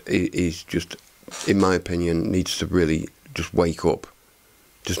just in my opinion, needs to really just wake up.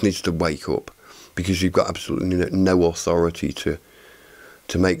 Just needs to wake up, because you've got absolutely no authority to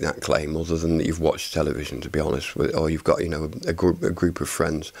make that claim, other than that you've watched television, to be honest, or you've got, you know, a group of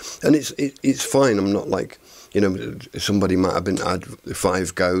friends, and it's fine. I'm not like, you know, somebody might have had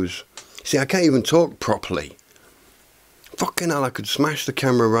 5 goes. See, I can't even talk properly. Fucking hell, I could smash the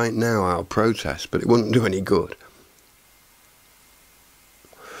camera right now out of protest, but it wouldn't do any good.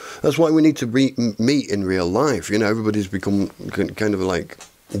 That's why we need to meet in real life. You know, everybody's become kind of like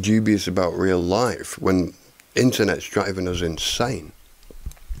dubious about real life when internet's driving us insane.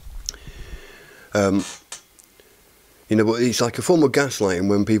 You know, but it's like a form of gaslighting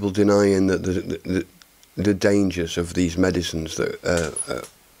when people denying that the dangers of these medicines that are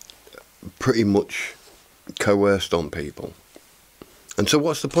pretty much coerced on people. And so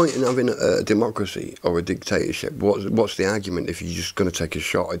what's the point in having a democracy or a dictatorship? What's the argument if you're just going to take a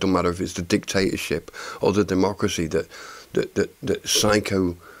shot? It doesn't matter if it's the dictatorship or the democracy that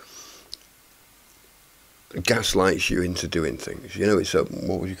psycho gaslights you into doing things. You know, it's a,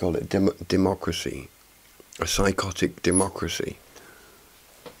 what would you call it, democracy, a psychotic democracy.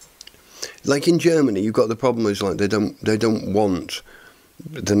 Like in Germany, you've got the problem is like they don't want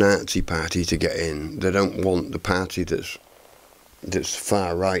the Nazi party to get in. They don't want the party that's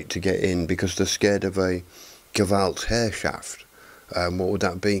far right to get in, because they're scared of a Gewaltherrschaft. What would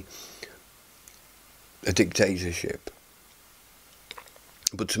that be? A dictatorship.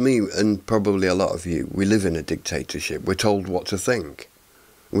 But to me, and probably a lot of you, we live in a dictatorship. We're told what to think.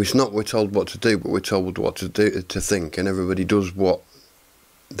 It's not we're told what to do, but we're told what to do, to think, and everybody does what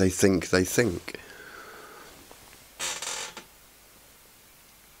they think they think.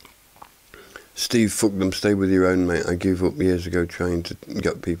 Steve, fuck them, stay with your own, mate. I gave up years ago trying to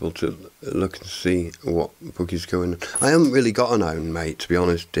get people to look and see what the fuck is going on. I haven't really got an own, mate, to be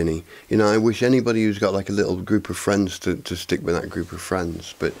honest, Dinny. You know, I wish anybody who's got like a little group of friends to stick with that group of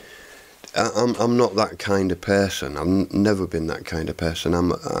friends, but I'm not that kind of person. I've never been that kind of person.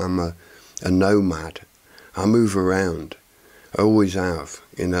 I'm a nomad. I move around. I always have.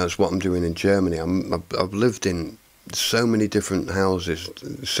 You know, that's what I'm doing in Germany. I've lived in so many different houses,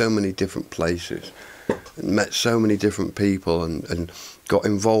 so many different places, and met so many different people, and got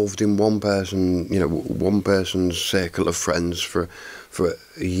involved in one person's circle of friends for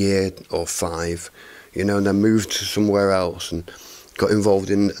a year or 5, you know, and then moved to somewhere else and got involved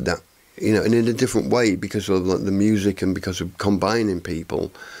in that, you know, and in a different way because of like the music and because of combining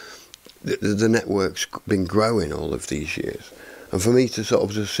people. The network's been growing all of these years, and for me to sort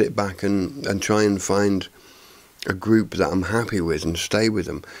of just sit back and try and find a group that I'm happy with and stay with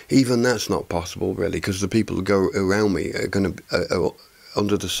them, even that's not possible really, because the people who go around me are going to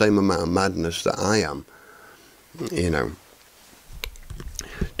under the same amount of madness that I am, you know.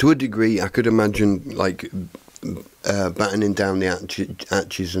 To a degree, I could imagine, like, battening down the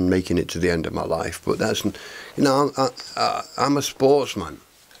hatches and making it to the end of my life, but that's, you know, I'm a sportsman,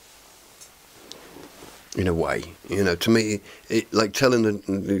 in a way. You know, to me, like telling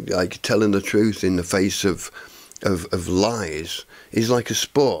the truth in the face of lies is like a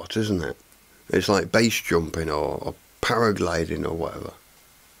sport, isn't it? It's like base jumping or paragliding or whatever.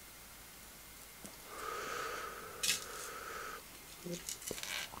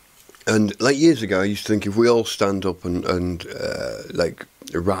 And like years ago, I used to think if we all stand up and like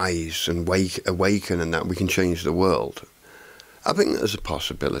rise and awaken and that, we can change the world. I think there's a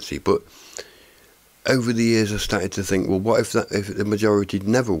possibility, but over the years I started to think, well, what if the majority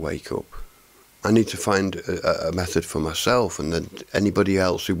never wake up? I need to find a method for myself, and then anybody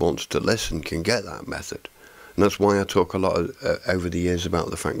else who wants to listen can get that method. And that's why I talk a lot over the years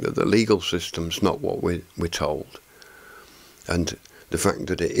about the fact that the legal system's not what we're told, and the fact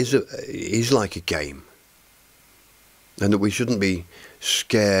that it is like a game, and that we shouldn't be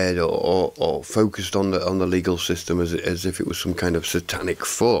scared or focused on the legal system as if it was some kind of satanic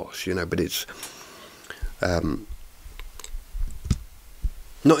force, you know. But it's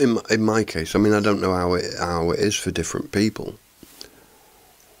not in my case. I mean, I don't know how it is for different people.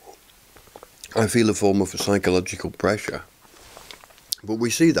 I feel a form of psychological pressure. But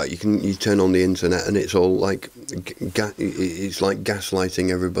we see that you turn on the internet and it's all like it's like gaslighting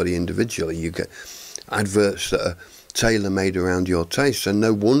everybody individually. You get adverts that are tailor-made around your taste, and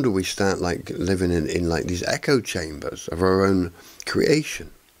no wonder we start like living in like these echo chambers of our own creation.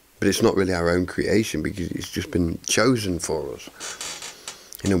 But it's not really our own creation because it's just been chosen for us.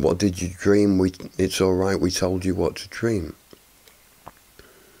 You know, what did you dream? It's all right. We told you what to dream.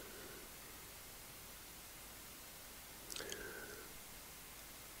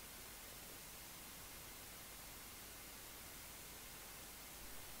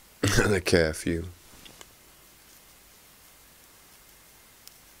 And a curfew.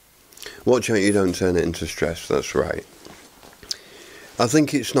 Watch out you don't turn it into stress, that's right. I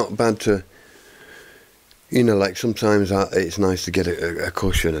think it's not bad to, you know, like sometimes it's nice to get a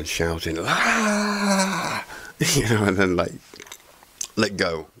cushion and shouting, ah! You know, and then like, let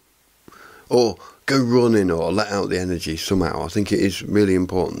go. Or go running or let out the energy somehow. I think it is really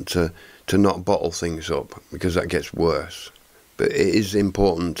important to not bottle things up, because that gets worse. But it is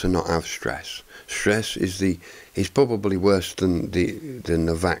important to not have stress. Stress is probably worse than the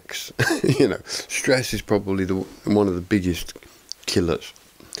vax. You know, stress is probably one of the biggest killers.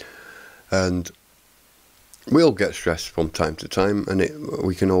 And we all get stressed from time to time, and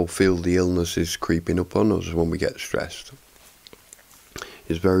we can all feel the illnesses creeping up on us when we get stressed.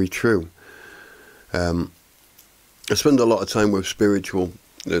 It's very true. I spend a lot of time with spiritual,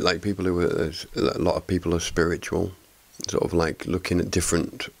 like people who a lot of people are spiritual. Sort of like looking at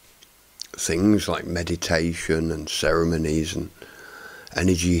different things like meditation and ceremonies and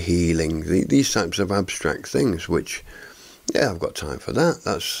energy healing, these types of abstract things, which, yeah, I've got time for that.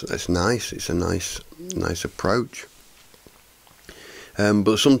 That's nice. It's a nice approach.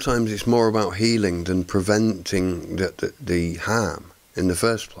 But sometimes it's more about healing than preventing the harm in the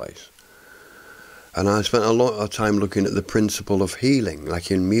first place. And I spent a lot of time looking at the principle of healing, like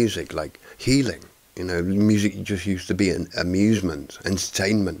in music, like healing. You know, music just used to be an amusement,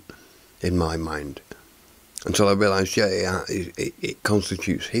 entertainment in my mind. Until I realised, yeah, it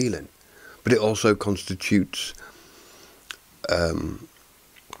constitutes healing. But it also constitutes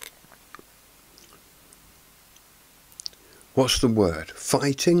what's the word?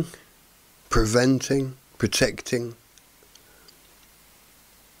 Fighting? Preventing? Protecting?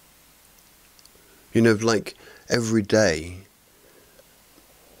 You know, like every day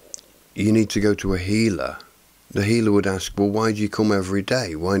you need to go to a healer. The healer would ask, well, why do you come every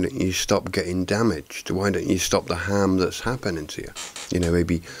day? Why don't you stop getting damaged? Why don't you stop the harm that's happening to you? You know,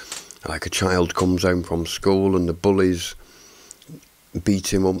 maybe like a child comes home from school and the bullies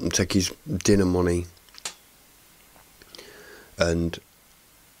beat him up and take his dinner money. And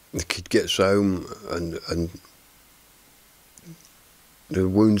the kid gets home and the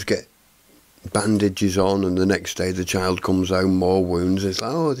wounds get bandages on, and the next day the child comes home, more wounds. It's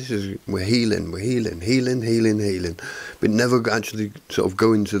like, oh, we're healing, but never actually sort of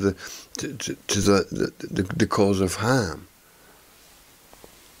go into the cause of harm.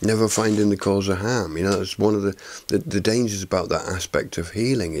 Never finding the cause of harm. You know, that's one of the dangers about that aspect of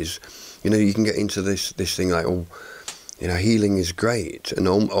healing is, you know, you can get into this thing like, oh, you know, healing is great, and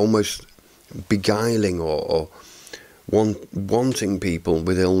almost beguiling or wanting people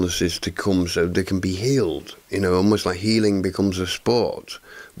with illnesses to come so they can be healed. Almost like healing becomes a sport,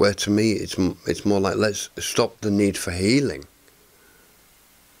 where to me it's more like, let's stop the need for healing.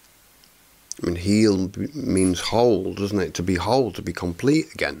 I mean, heal means whole, doesn't it? To be whole, to be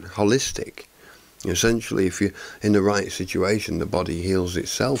complete again, holistic. Essentially, if you're in the right situation, the body heals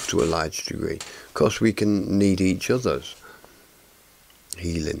itself to a large degree. Of course, we can need each other's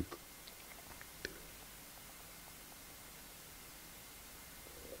healing.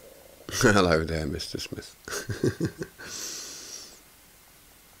 Hello there, Mr. Smith.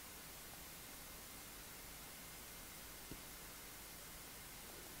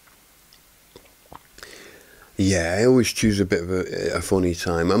 Yeah, I always choose a bit of a funny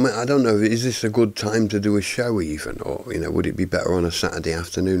time. I mean, I don't know, is this a good time to do a show even? Or, would it be better on a Saturday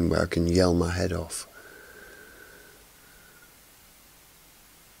afternoon where I can yell my head off?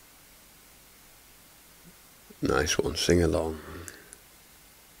 Nice one, sing along.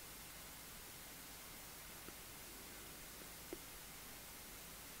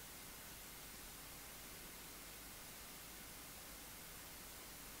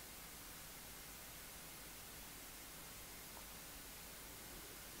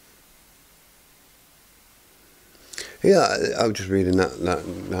 Yeah, I was just reading that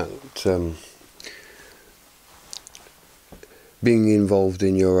being involved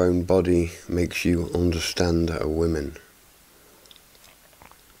in your own body makes you understand a woman.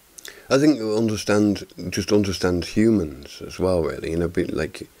 I think understand humans as well, really.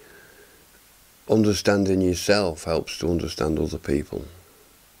 Like understanding yourself helps to understand other people.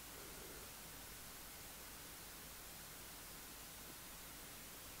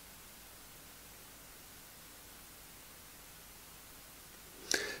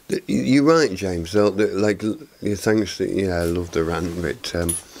 You're right, James. Like, thanks. I love the rant, but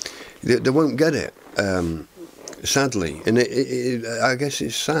they won't get it, sadly, and I guess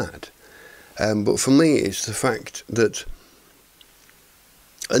it's sad. But for me, it's the fact that,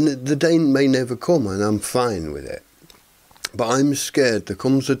 and the day may never come, and I'm fine with it. But I'm scared there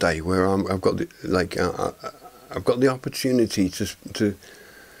comes a day where I've got the opportunity to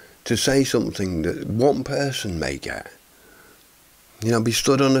say something that one person may get. Be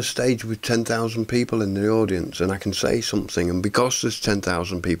stood on a stage with 10,000 people in the audience, and I can say something, and because there's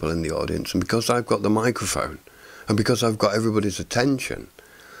 10,000 people in the audience, and because I've got the microphone, and because I've got everybody's attention,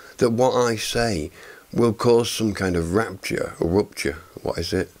 that what I say will cause some kind of rupture, what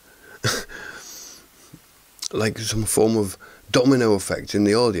is it? Like some form of domino effect in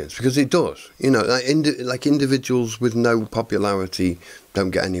the audience, because it does. Like individuals with no popularity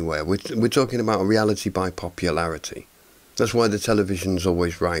don't get anywhere. We're talking about a reality by popularity. That's why the television's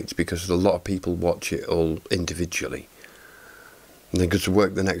always right, because a lot of people watch it all individually. And they go to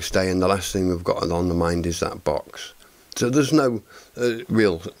work the next day, and the last thing we've got on the mind is that box. So there's no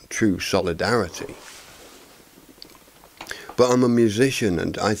real, true solidarity. But I'm a musician,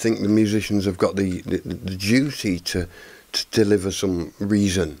 and I think the musicians have got the duty to deliver some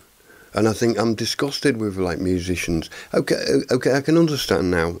reason. And I think I'm disgusted with, like, musicians. Okay, I can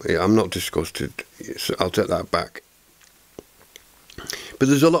understand now. I'm not disgusted. So I'll take that back. But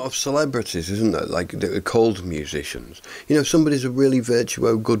there's a lot of celebrities, isn't there, like, that are called musicians. If somebody's a really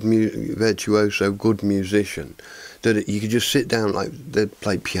virtuoso good musician, that you could just sit down, like, they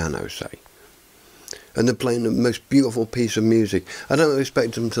play piano, say, and they're playing the most beautiful piece of music. I don't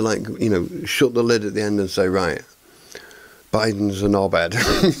expect them to, like, shut the lid at the end and say, right, Biden's a knobhead,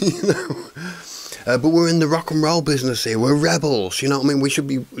 but we're in the rock and roll business here. We're rebels, you know what I mean? We should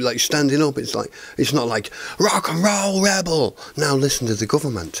be, like, standing up. It's not like, rock and roll rebel. Now listen to the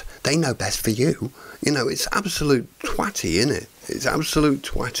government. They know best for you. It's absolute twatty, isn't it? It's absolute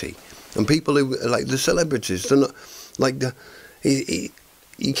twatty. And people who, like, the celebrities, they're not, like,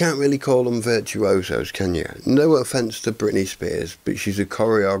 you can't really call them virtuosos, can you? No offence to Britney Spears, but she's a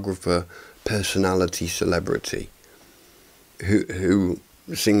choreographer, personality, celebrity, who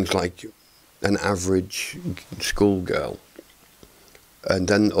sings like an average schoolgirl, and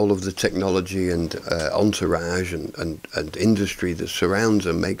then all of the technology and entourage and industry that surrounds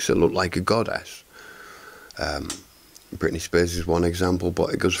her makes her look like a goddess. Britney Spears is one example,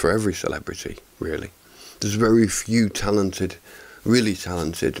 but it goes for every celebrity, really. There's very few really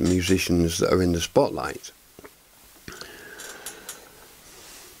talented musicians that are in the spotlight.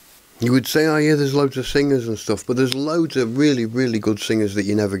 You would say, oh yeah, there's loads of singers and stuff, but there's loads of really, really good singers that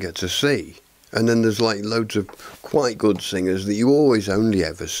you never get to see. And then there's, like, loads of quite good singers that you always only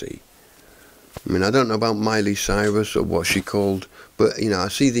ever see. I mean, I don't know about Miley Cyrus or what she called, but, I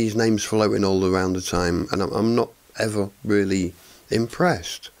see these names floating all around the time, and I'm not ever really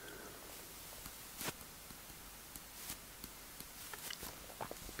impressed.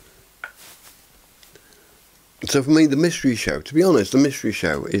 So for me, the mystery show, to be honest, the mystery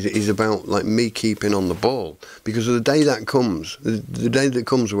show is about like me keeping on the ball, because of the day that comes, the day that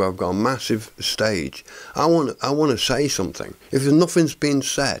comes where I've got a massive stage, I want to say something. If nothing's been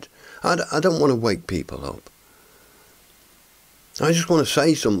said, I don't want to wake people up. I just want to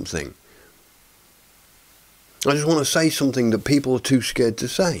say something. I just want to say something that people are too scared to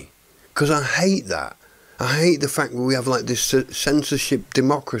say, because I hate that. I hate the fact that we have like this censorship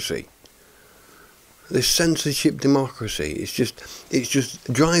democracy. This censorship democracy, it's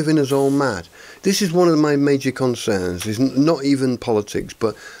just driving us all mad. This is one of my major concerns. It's not even politics,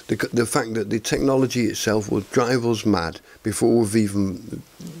 but the fact that the technology itself will drive us mad before we've even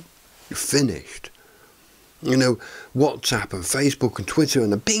finished. You know, WhatsApp and Facebook and Twitter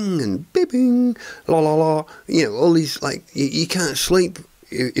and the bing and bipping, la la la. You know, all these, like, you can't sleep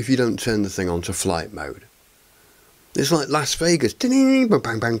if you don't turn the thing on to flight mode. It's like Las Vegas, bang,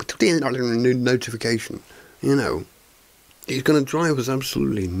 bang, bang, notification. You know, it's going to drive us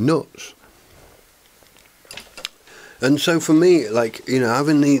absolutely nuts. And so for me, like, you know,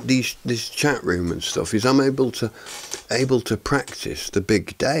 having this chat room and stuff is I'm able to practice the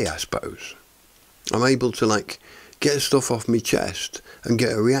big day, I suppose. I'm able to like get stuff off my chest and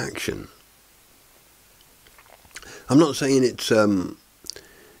get a reaction. I'm not saying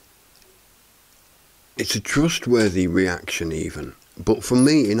it's a trustworthy reaction even, but for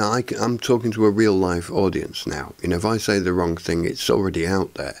me, you know, I'm talking to a real life audience now. You know, if I say the wrong thing, it's already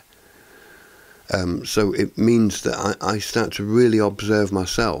out there. So it means that I start to really observe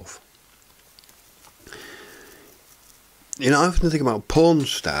myself. You know, I often think about porn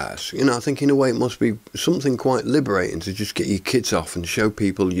stars. You know, I think in a way it must be something quite liberating to just get your kids off and show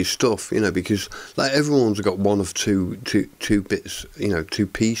people your stuff, you know, because like everyone's got one of two bits, you know, two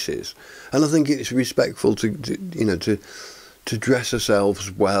pieces. And I think it's respectful to you know, to dress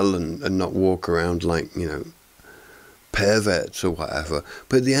ourselves well and not walk around like, you know, perverts or whatever.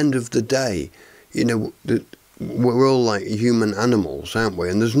 But at the end of the day, you know, we're all like human animals, aren't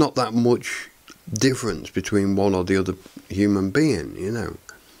we? And there's not that much difference between one or the other human being, you know.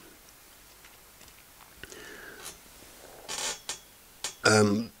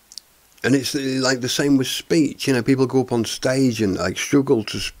 And it's like the same with speech. You know, people go up on stage and like struggle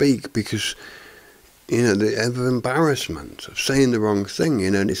to speak because, you know, they have embarrassment of saying the wrong thing,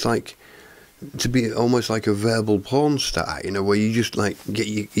 you know. And it's like to be almost like a verbal porn star, you know, where you just like get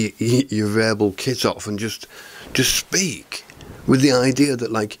your verbal kit off and just speak with the idea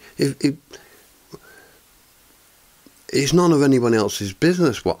that like if it's none of anyone else's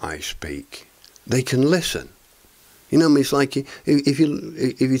business what I speak. They can listen. You know, it's like if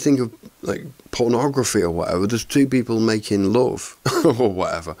you think of like pornography or whatever, there's two people making love or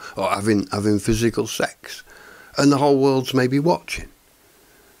whatever, or having physical sex, and the whole world's maybe watching.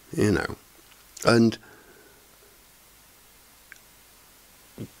 You know, and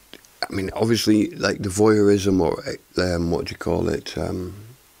I mean, obviously, like the voyeurism or what do you call it,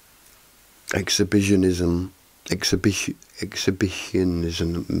 exhibitionism.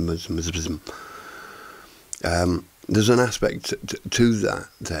 Exhibitionism. There's an aspect to that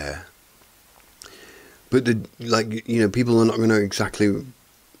there, but like, you know, people are not going to exactly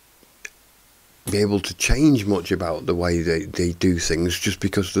be able to change much about the way they do things just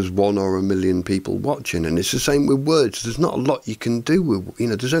because there's 1 or a million people watching. And it's the same with words. There's not a lot you can do with, you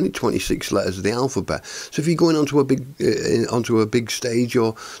know, there's only 26 letters of the alphabet. So if you're going onto a big stage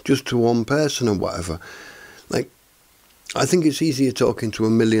or just to one person or whatever, like, I think it's easier talking to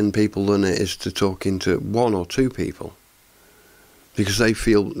 1 million people than it is to talking to 1 or 2 people, because they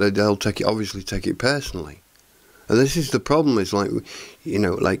feel that they'll obviously take it personally. And this is the problem, is like, you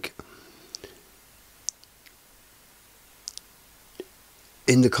know, like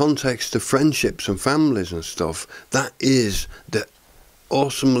in the context of friendships and families and stuff, that is the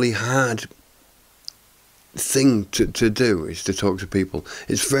awesomely hard thing to do, is to talk to people.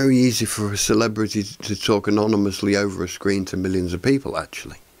 It's very easy for a celebrity to talk anonymously over a screen to millions of people,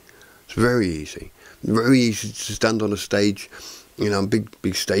 actually. It's very easy. Very easy to stand on a stage, you know,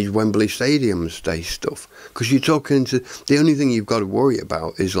 big stage, Wembley Stadium and stage stuff, because you're talking to, the only thing you've got to worry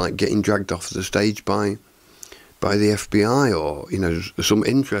about is like getting dragged off the stage by the FBI or, you know, some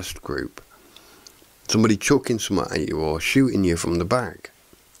interest group, somebody chucking something at you or shooting you from the back.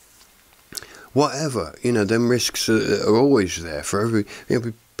 Whatever, you know, them risks are always there for every, you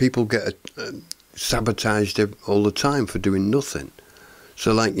know, people get sabotaged all the time for doing nothing.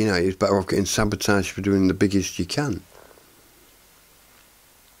 So, like, you know, it's better off getting sabotaged for doing the biggest you can.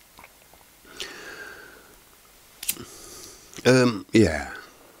 Yeah.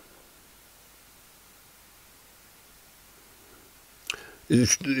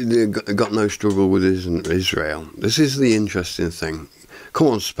 They've got no struggle with Israel. This is the interesting thing. Come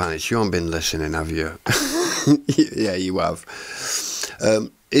on, Spanish, you haven't been listening, have you? Yeah, you have.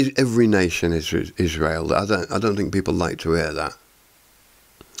 Every nation is Israel. I don't think people like to hear that.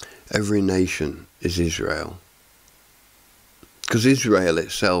 Every nation is Israel. Because Israel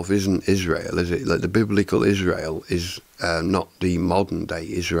itself isn't Israel, is it? Like the biblical Israel is not the modern day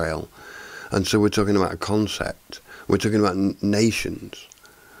Israel. And so we're talking about a concept. We're talking about nations.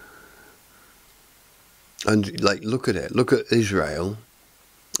 And like, look at it. Look at Israel.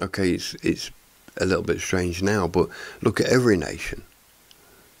 Okay, it's a little bit strange now, but look at every nation.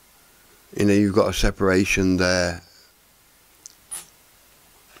 You know, you've got a separation there.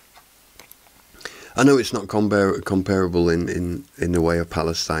 I know it's not comparable in the way of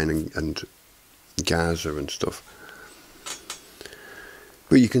Palestine and Gaza and stuff.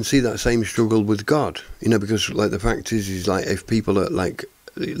 But you can see that same struggle with God, you know, because like the fact is like if people are like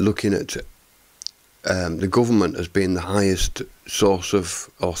looking at the government as being the highest source of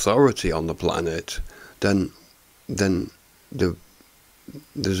authority on the planet, then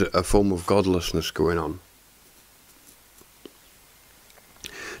there's a form of godlessness going on.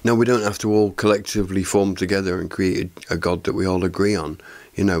 Now, we don't have to all collectively form together and create a God that we all agree on.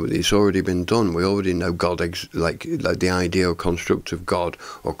 You know, it's already been done. We already know God, like the idea or construct of God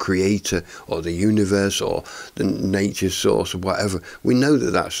or creator or the universe or the nature source or whatever. We know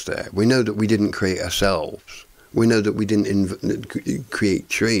that that's there. We know that we didn't create ourselves. We know that we didn't create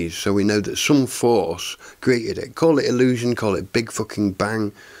trees. So we know that some force created it. Call it illusion, call it big fucking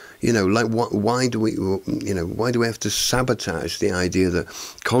bang. You know, like why do we have to sabotage the idea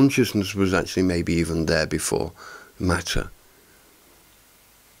that consciousness was actually maybe even there before matter?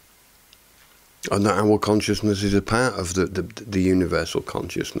 And that our consciousness is a part of the universal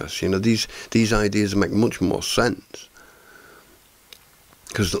consciousness. You know, these ideas make much more sense.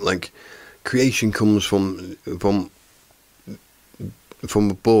 Because like creation comes from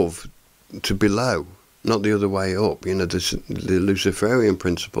above to below. Not the other way up. You know, the Luciferian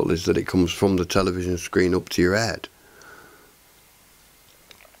principle is that it comes from the television screen up to your head.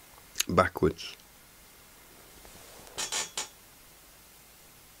 Backwards.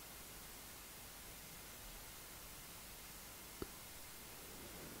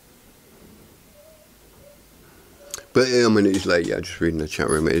 But I mean, it's like, yeah, just reading the chat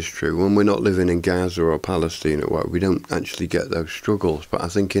room, it is true. When we're not living in Gaza or Palestine or what, we don't actually get those struggles. But I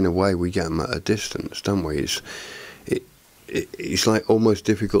think in a way we get them at a distance, don't we? It's like almost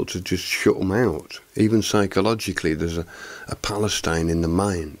difficult to just shut them out. Even psychologically, there's a Palestine in the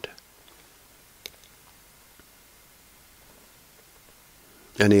mind.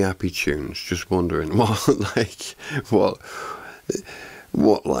 Any happy tunes? Just wondering what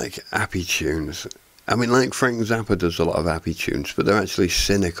happy tunes. I mean, like Frank Zappa does a lot of happy tunes, but they're actually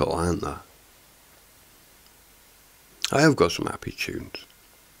cynical, aren't they? I have got some happy tunes.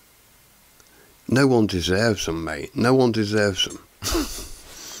 No one deserves them, mate. No one deserves them.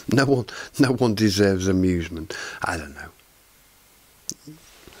 No one deserves amusement. I don't know.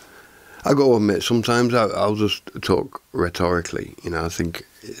 I got to admit, sometimes I'll just talk rhetorically. You know, I think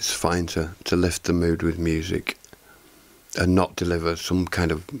it's fine to lift the mood with music and not deliver some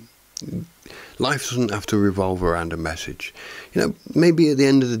kind of... Life doesn't have to revolve around a message. You know, maybe at the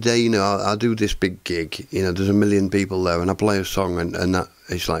end of the day, you know, I'll do this big gig, you know, there's 1 million people there, and I play a song, and that,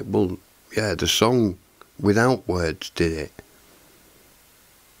 it's like, well, yeah, the song without words did it.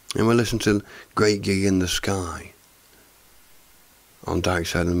 And we listen to Great Gig in the Sky on Dark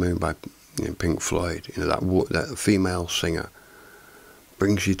Side of the Moon by Pink Floyd, you know, that female singer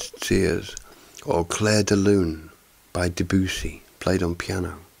brings you to tears. Or Clair de Lune by Debussy, played on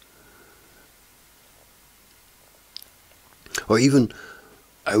piano. Or even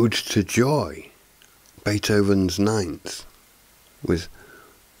Ode to Joy, Beethoven's Ninth, with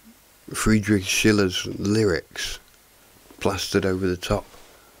Friedrich Schiller's lyrics plastered over the top,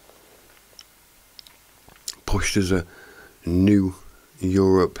 pushed as a new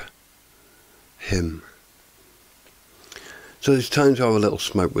Europe hymn. So it's time to have a little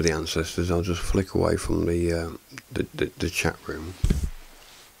smoke with the ancestors. I'll just flick away from the chat room.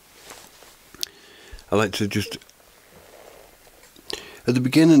 I like to just... At the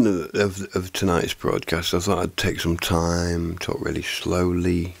beginning of tonight's broadcast, I thought I'd take some time, talk really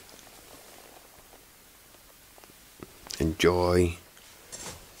slowly, enjoy.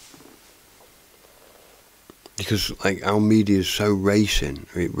 Because like our media is so racing,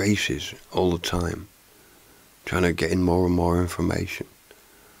 it races all the time, trying to get in more and more information.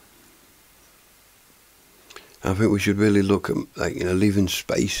 I think we should really look at, like, you know, leaving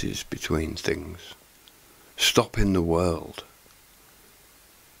spaces between things, stopping the world.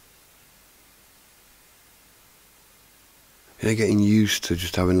 getting used to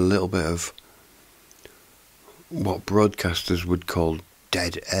just having a little bit of what broadcasters would call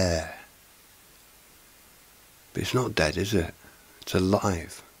dead air. But it's not dead, is it? It's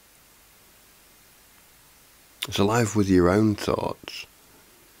alive. It's alive with your own thoughts.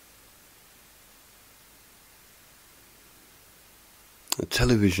 The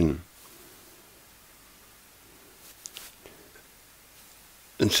television.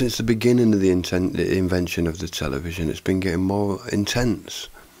 And since the beginning of the invention of the television, it's been getting more intense.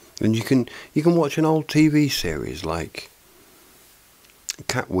 And you can watch an old TV series like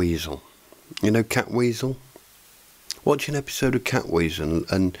Catweasel. You know Catweasel? Watch an episode of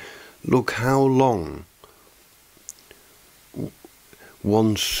Catweasel and look how long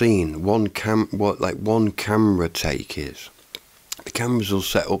one scene, one camera take is. The cameras will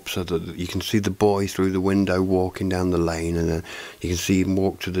set up so that you can see the boy through the window walking down the lane, and then you can see him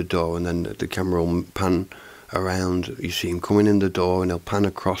walk to the door, and then the camera will pan around. You see him coming in the door, and he'll pan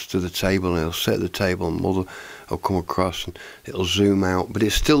across to the table, and he'll sit at the table, and mother will come across, and it'll zoom out. But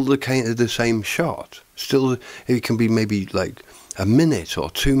it's still the same shot. Still, it can be maybe like a minute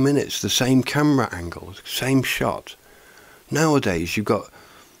or 2 minutes, the same camera angle, same shot. Nowadays, you've got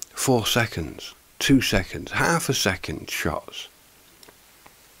 4 seconds, 2 seconds, half a second shots.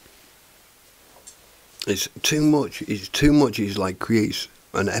 It's too much. It's too much. It's like creates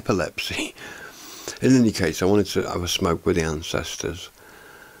an epilepsy. In any case, I wanted to have a smoke with the ancestors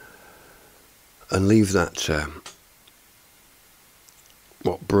and leave that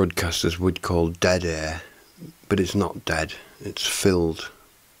what broadcasters would call dead air, but it's not dead. It's filled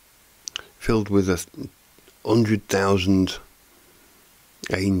with 100,000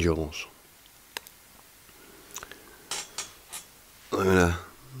 angels. I'm gonna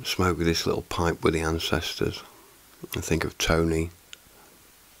smoke with this little pipe with the ancestors. I think of Tony.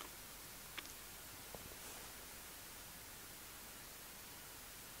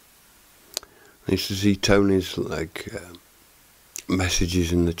 I used to see Tony's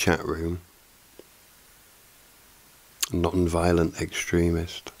messages in the chat room. Non-violent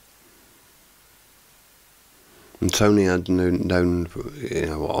extremist. And Tony had known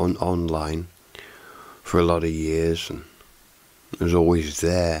online for a lot of years, and was always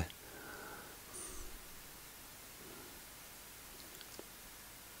there.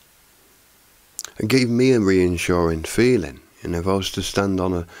 It gave me a reassuring feeling. If I was to stand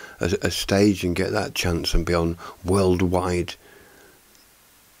on a stage and get that chance and be on worldwide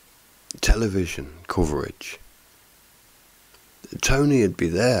television coverage, Tony would be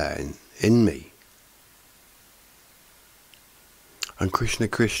there in me. And Krishna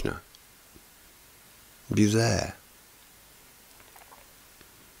would be there.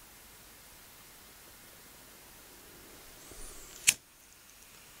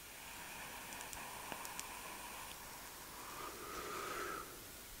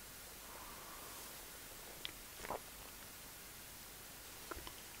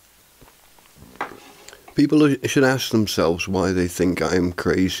 People should ask themselves why they think I'm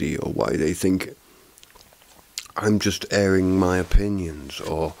crazy, or why they think I'm just airing my opinions,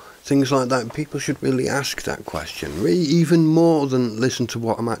 or things like that. People should really ask that question, really, even more than listen to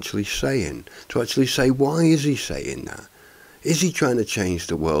what I'm actually saying. To actually say, why is he saying that? Is he trying to change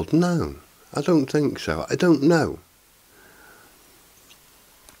the world? No, I don't think so. I don't know.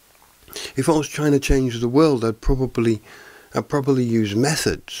 If I was trying to change the world, I'd probably use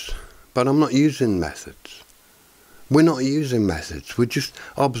methods. But I'm not using methods. We're not using methods. We're just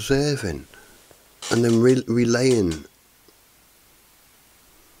observing and then relaying.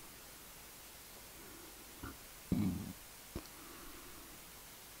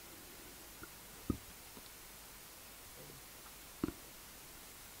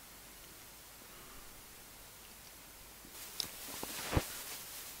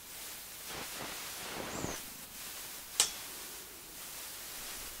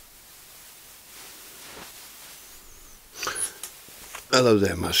 Hello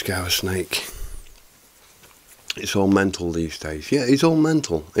there, Moscow snake. It's all mental these days. Yeah, it's all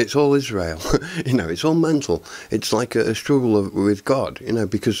mental. It's all Israel. It's all mental. It's like a struggle with God,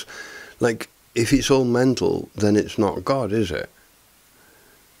 because, if it's all mental, then it's not God, is it?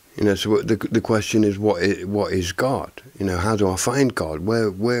 So the question is, what is God? How do I find God?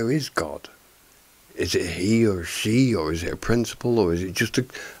 Where is God? Is it he or she, or is it a principle, or is it just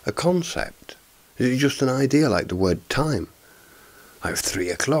a concept? Is it just an idea, like the word time? Like 3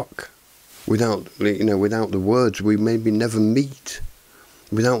 o'clock. Without the words, we maybe never meet.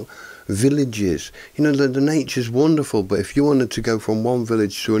 Without villages. The nature's wonderful, but if you wanted to go from one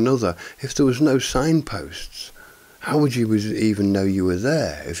village to another, if there was no signposts, how would you even know you were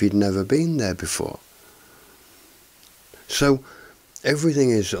there if you'd never been there before? So everything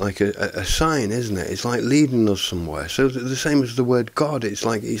is like a sign, isn't it? It's like leading us somewhere. So the same as the word God, it's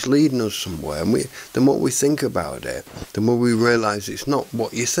like it's leading us somewhere. And the more we think about it, the more we realise it's not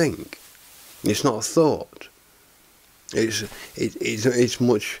what you think. It's not a thought. It's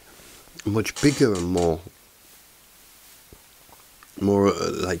much bigger and more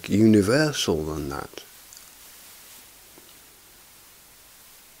like universal than that.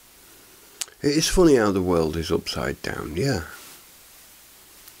 It is funny how the world is upside down, yeah.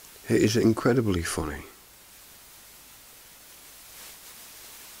 It is incredibly funny.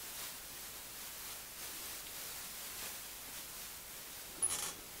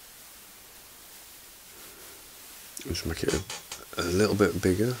 Let's make it a little bit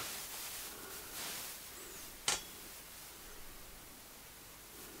bigger.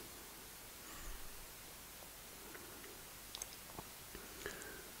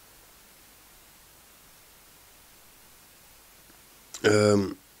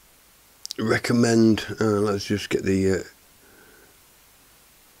 Recommend, let's just get the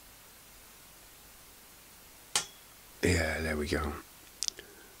yeah, there we go.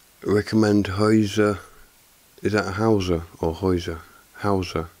 Recommend Hauser, is that Hauser or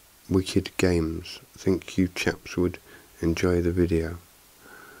Hauser Wicked Games. I think you chaps would enjoy the video.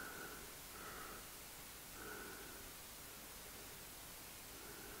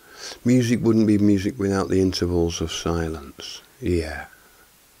 Music wouldn't be music without the intervals of silence. Yeah.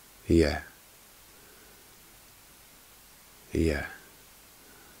 Yeah. Yeah.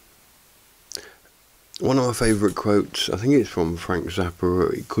 One of my favourite quotes, I think it's from Frank Zappa,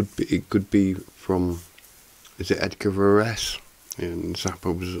 or it could be from, is it Edgar Varese? And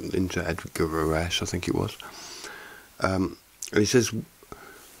Zappa was into Edgar Varese, I think it was. And he says,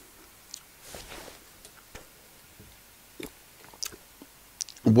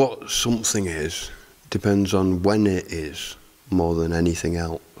 what something is depends on when it is more than anything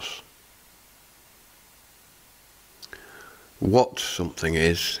else. What something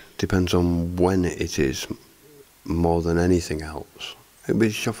is depends on when it is more than anything else.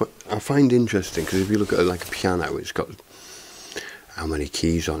 Which I find interesting, because if you look at like a piano, it's got how many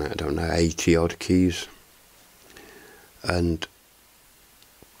keys on it? I don't know, 80 odd keys. And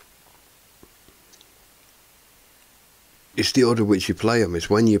it's the order which you play them,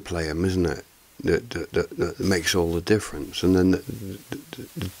 it's when you play them, isn't it, that makes all the difference. And then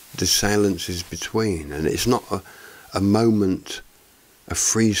the silence is between, and it's not a moment, a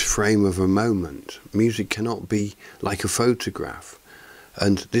freeze frame of a moment. Music cannot be like a photograph.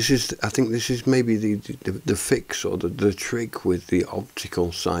 And this is, I think this is maybe the fix, or the trick with the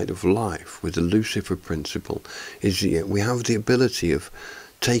optical side of life, with the Lucifer principle, is we have the ability of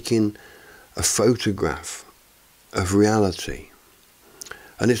taking a photograph of reality.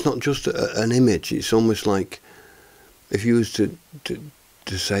 And it's not just an image, it's almost like if you was to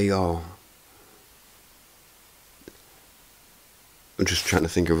say, oh, I'm just trying to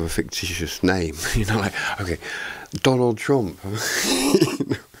think of a fictitious name, you know, like, okay, Donald Trump.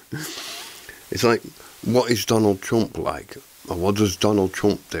 It's like, what is Donald Trump like? Or what does Donald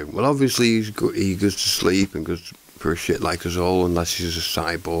Trump do? Well, obviously he goes to sleep and goes for a shit like us all, unless he's a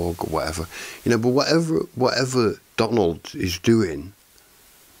cyborg or whatever. You know, but whatever Donald is doing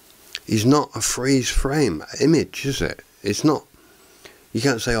is not a freeze frame image, is it? It's not. You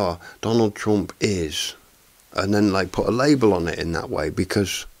can't say, oh, Donald Trump is, and then like put a label on it in that way,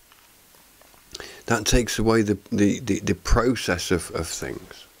 because that takes away the process of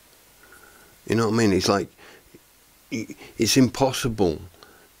things. You know what I mean? It's like, it's impossible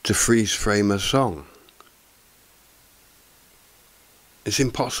to freeze frame a song. It's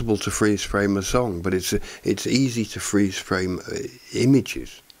impossible to freeze frame a song, but it's easy to freeze frame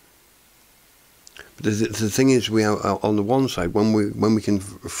images. But the thing is, we are on the one side, when we can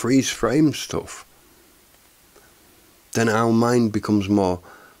freeze frame stuff, then our mind becomes more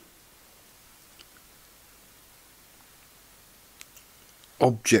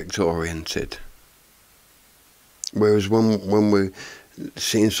object oriented. Whereas when we're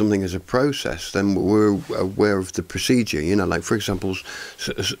seeing something as a process, then we're aware of the procedure. You know, like for example,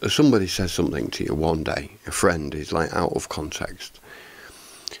 somebody says something to you one day, a friend is like out of context.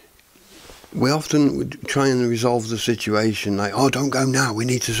 We often try and resolve the situation like, oh, don't go now, we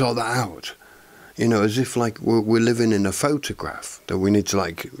need to sort that out. You know, as if like we're living in a photograph, that we need to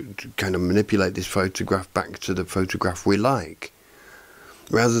like kind of manipulate this photograph back to the photograph we like,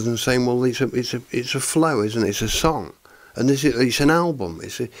 rather than saying, well, it's a flow, isn't it? It's a song, and it's an album.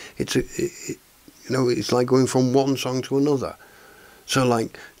 You know, it's like going from one song to another. So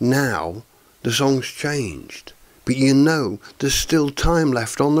like now the song's changed, but you know there's still time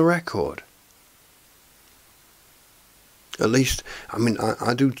left on the record. At least, I mean,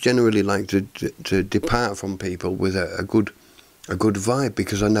 I do generally like to depart from people with a good vibe,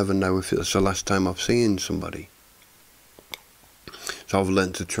 because I never know if it's the last time I've seen somebody. So I've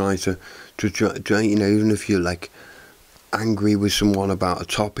learned to try, you know, even if you're like angry with someone about a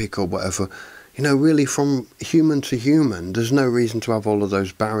topic or whatever, you know, really from human to human, there's no reason to have all of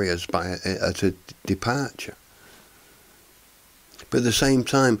those barriers at a departure. But at the same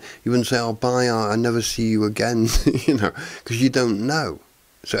time, you wouldn't say, oh, bye, I never see you again, you know, because you don't know.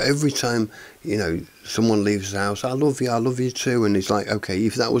 So every time, you know, someone leaves the house, I love you too, and it's like, okay,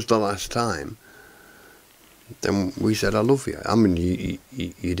 if that was the last time, then we said I love you. I mean,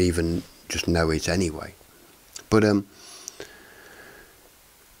 you'd even just know it anyway. But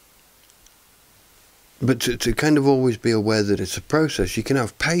to kind of always be aware that it's a process, you can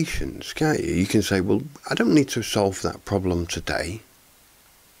have patience, can't you? You can say, well, I don't need to solve that problem today.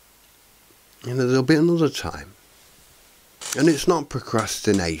 You know, there'll be another time. And it's not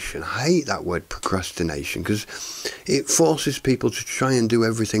procrastination. I hate that word procrastination, because it forces people to try and do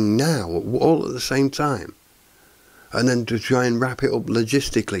everything now, all at the same time. And then to try and wrap it up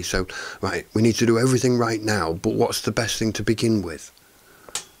logistically. So, right, we need to do everything right now, but what's the best thing to begin with?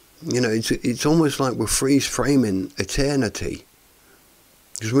 You know, it's almost like we're freeze-framing eternity,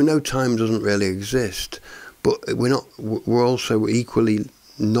 because we know time doesn't really exist, but we're also equally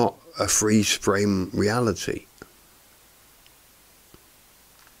not a freeze-frame reality.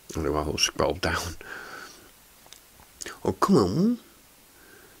 Anyway, I'll scroll down. Oh, come on.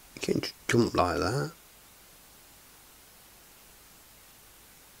 You can't jump like that.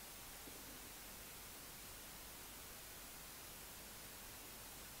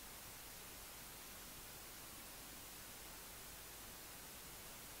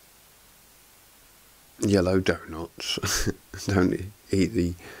 Yellow donuts. Don't eat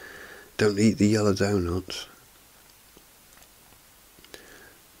the yellow donuts.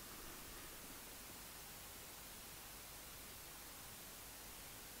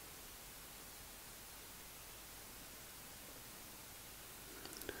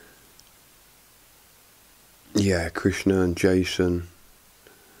 Yeah, Krishna and Jason.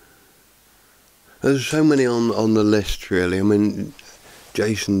 There's so many on the list, really. I mean,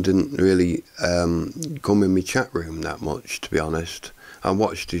 Jason didn't really come in my chat room that much, to be honest. I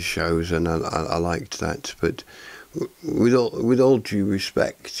watched his shows and I liked that, but with all due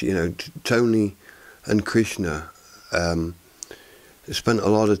respect, you know, Tony and Krishna spent a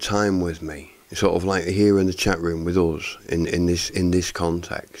lot of time with me, sort of like here in the chat room with us in this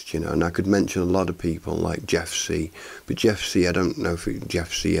context, you know. And I could mention a lot of people like Jeff C, but Jeff C, I don't know if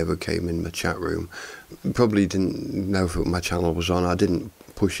Jeff C ever came in my chat room. Probably didn't know if my channel was on. I didn't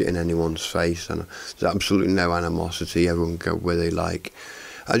push it in anyone's face, and there's absolutely no animosity. Everyone can go where they like.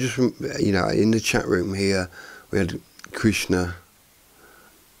 I just, you know, in the chat room here we had Krishna,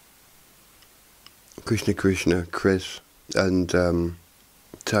 Chris, and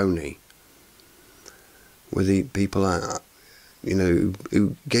Tony were the people you know,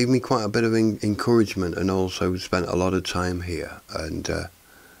 who gave me quite a bit of encouragement, and also spent a lot of time here. And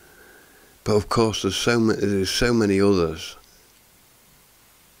but of course there's so many others.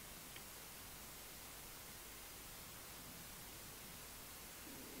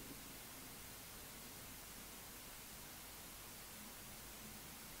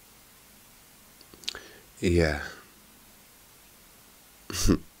 Yeah.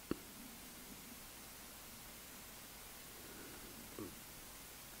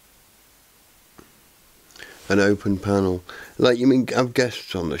 An open panel, like, you mean have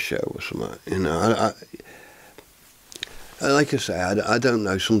guests on the show or something? You know, like I say, I don't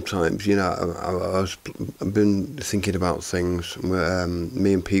know. Sometimes, you know, I've been thinking about things.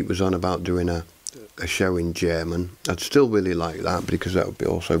 Me and Pete was on about doing a show in German. I'd still really like that, because that would be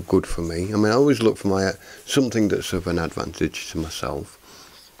also good for me. I mean, I always look for something that's of an advantage to myself,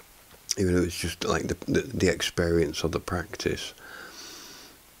 even though it's just like the experience or the practice.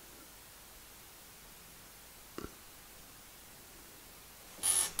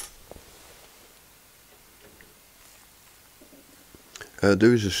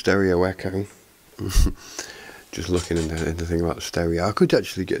 There is a stereo echo. Just looking into the thing about stereo. I could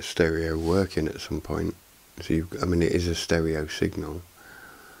actually get stereo working at some point. So I mean, it is a stereo signal.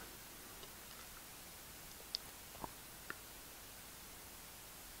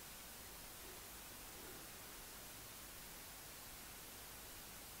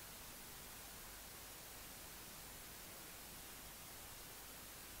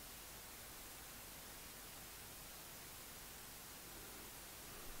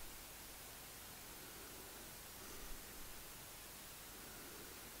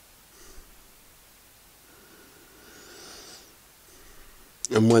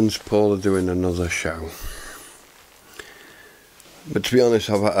 And when's Paula doing another show? But to be honest,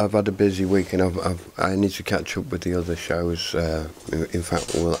 I've had a busy week, and I need to catch up with the other shows. In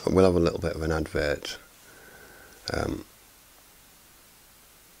fact, we'll have a little bit of an advert.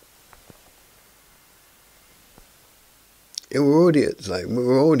 Yeah,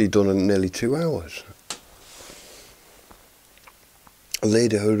 we're already done in nearly 2 hours. A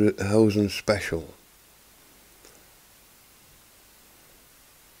Lederhosen special.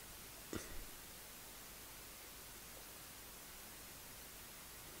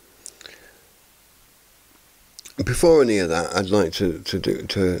 Before any of that, I'd like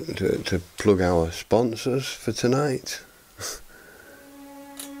to plug our sponsors for tonight.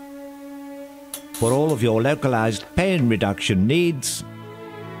 For all of your localised pain reduction needs,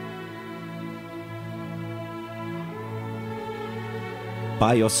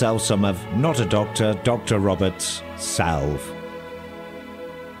 buy yourself some of Not a Doctor, Dr. Roberts' salve.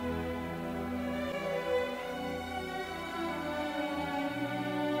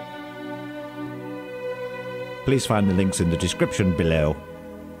 Please find the links in the description below.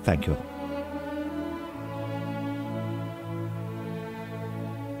 Thank you.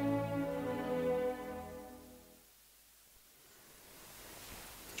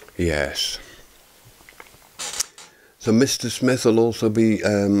 Yes. So Mr. Smith will also be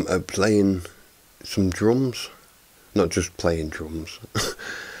playing some drums. Not just playing drums.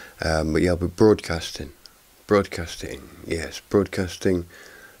 But yeah, I'll be broadcasting. Yes, broadcasting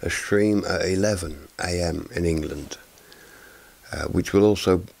a stream at 11 AM in England, which you'll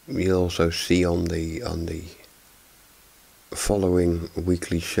also see on the following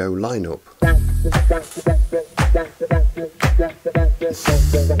weekly show lineup.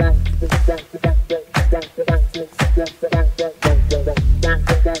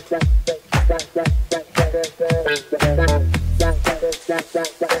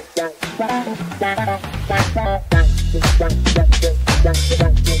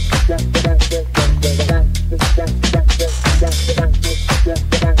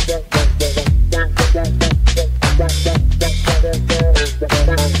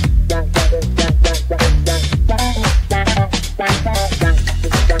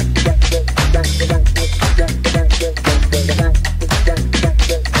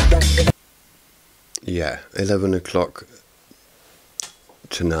 Yeah, 11 o'clock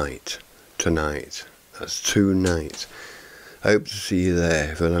tonight. That's tonight. I hope to see you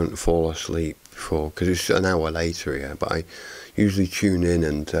there if I don't fall asleep before, because it's an hour later here, but I usually tune in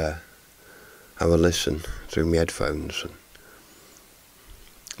and have a listen through my headphones and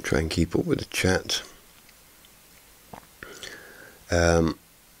try and keep up with the chat. There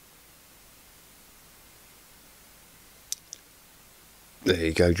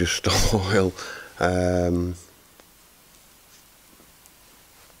you go, just oil.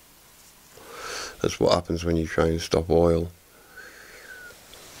 That's what happens when you try and stop oil.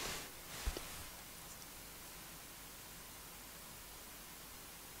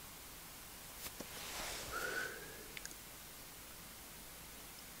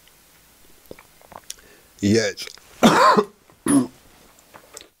 Yes.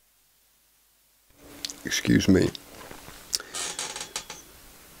 Excuse me.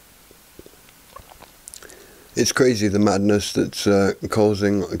 It's crazy, the madness that's caused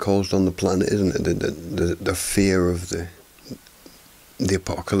on the planet, isn't it? The fear of the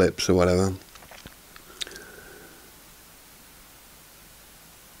apocalypse or whatever.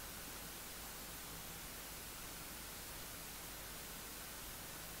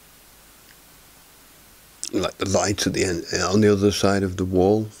 Like the light at the end, on the other side of the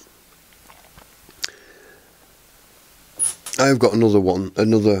wall. I've got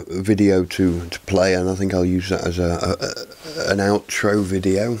another video to play, and I think I'll use that as an outro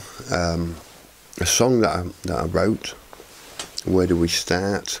video. A song that I wrote. Where do we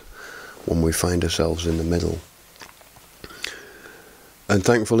start when we find ourselves in the middle? And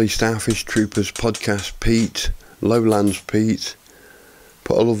thankfully, Starfish Troopers podcast Pete, Lowlands Pete,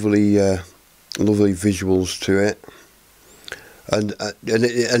 put a lovely visuals to it. And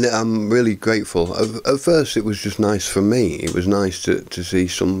I'm really grateful. At first, it was just nice for me. It was nice to see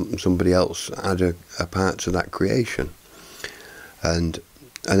somebody else add a part to that creation, and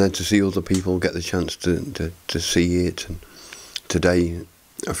then to see other people get the chance to see it. And today,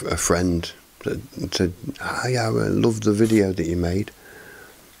 a friend said, "Oh yeah, I love the video that you made."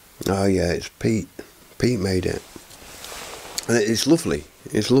 Oh yeah, it's Pete. Pete made it, and it's lovely.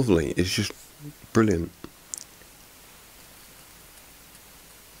 It's lovely. It's just brilliant.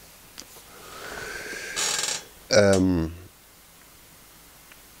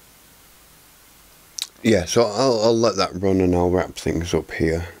 yeah, so I'll let that run and I'll wrap things up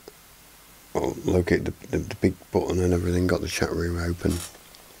here. I'll locate the big button and everything, got the chat room open.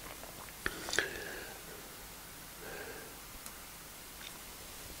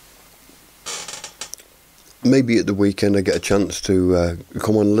 Maybe at the weekend I get a chance to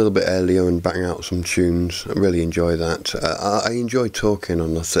come on a little bit earlier and bang out some tunes. I really enjoy that. I enjoy talking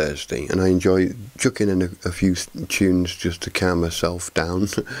on a Thursday, and I enjoy chucking in a few tunes just to calm myself down,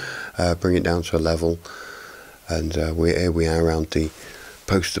 bring it down to a level. And here we are around the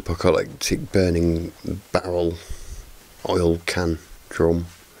post-apocalyptic burning barrel oil can drum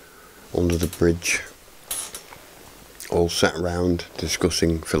under the bridge, all sat around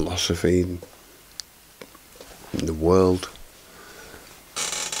discussing philosophy, the world.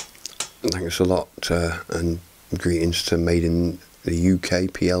 Thanks a lot, and greetings to Made in the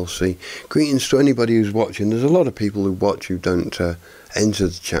UK PLC. Greetings to anybody who's watching. There's a lot of people who watch who don't enter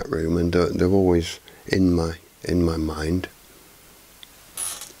the chat room, and they're always in my mind,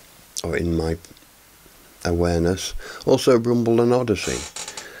 or in my awareness. Also Rumble and Odyssey.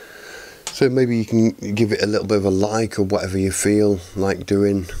 So maybe you can give it a little bit of a like, or whatever you feel like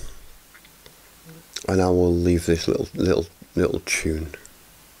doing. And I will leave this little tune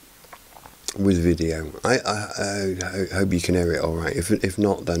with video. I hope you can hear it all right. If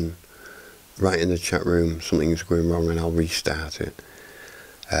not, then write in the chat room something's going wrong and I'll restart it.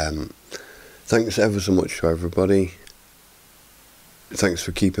 Thanks ever so much to everybody. Thanks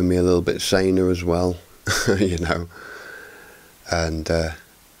for keeping me a little bit saner as well, you know. And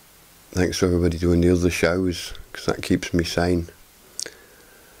thanks to everybody doing the other shows, because that keeps me sane.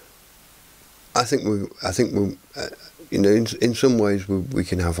 I think we, you know, in some ways we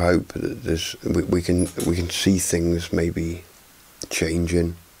can have hope that we can see things maybe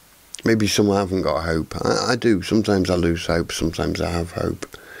changing. Maybe some haven't got hope. I do. Sometimes I lose hope. Sometimes I have hope.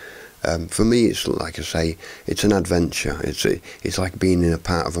 For me, it's like I say, it's an adventure. It's like being in a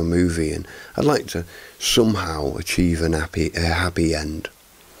part of a movie, and I'd like to somehow achieve a happy end.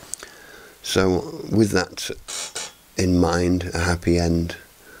 So with that in mind, a happy end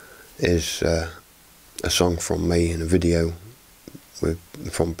is a song from me and a video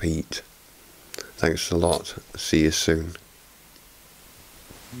from Pete. Thanks a lot. See you soon.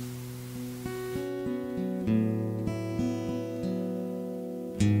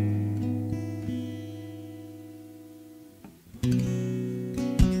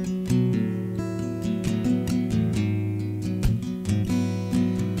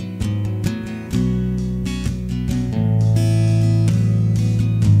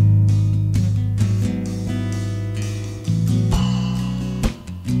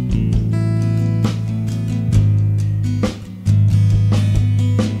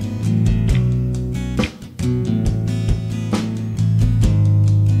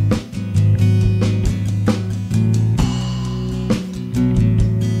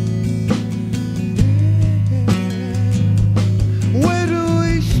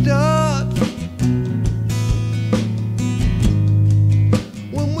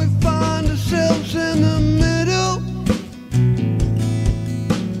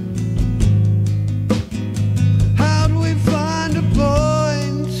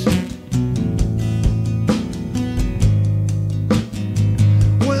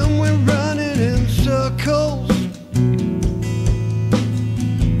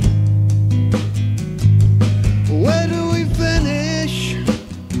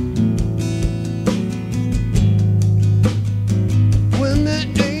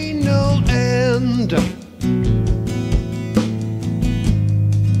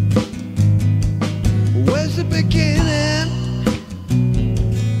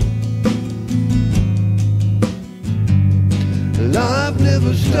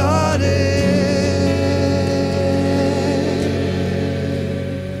 Never started.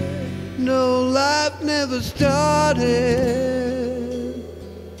 No, life never started.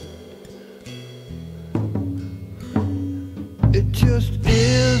 It just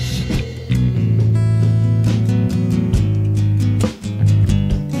is.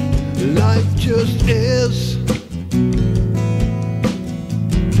 Life just is.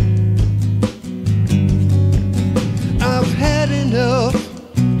 I've had enough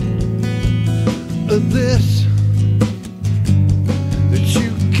of this that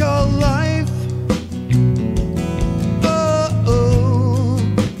you call life. Oh,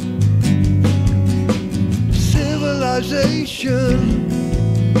 civilization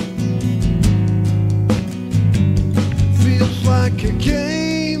feels like a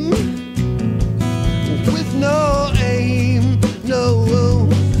game with no aim.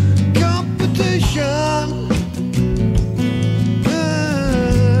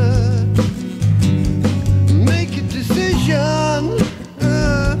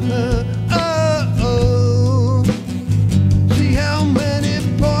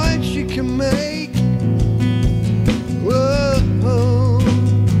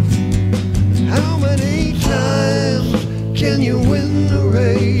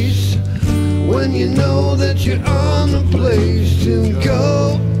 when you know that you're on a place to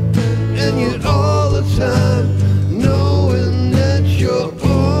go, and you're all the time knowing that you're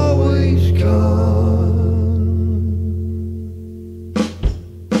always gone.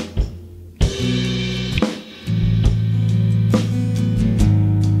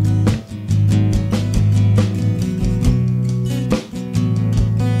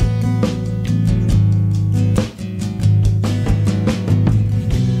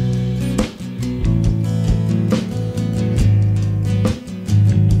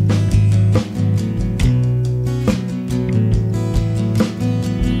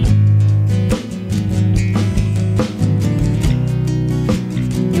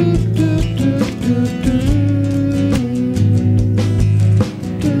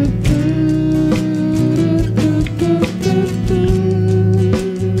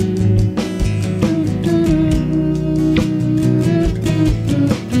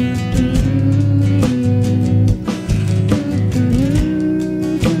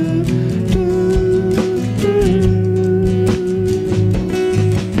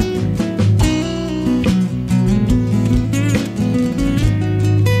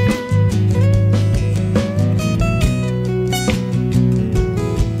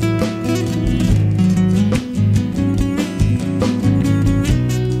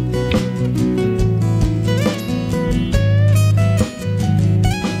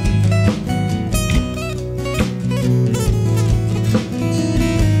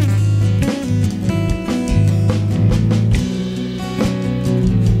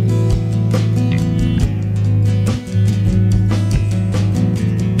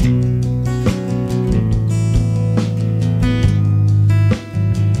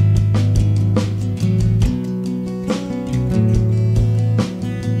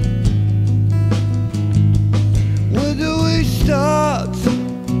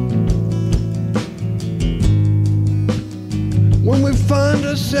 When we find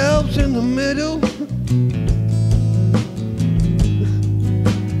ourselves in the middle,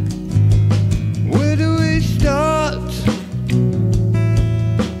 where do we start?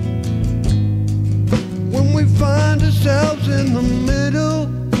 When we find ourselves in the middle,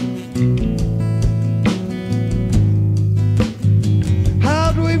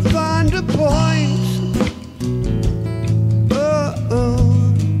 how do we find a point?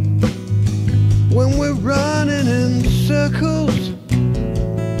 When we're running in circles,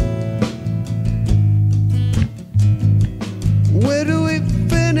 where do we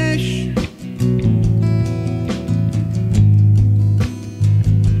finish?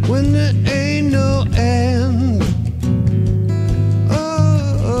 When there ain't no end.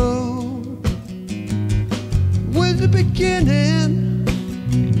 Oh, where's the beginning?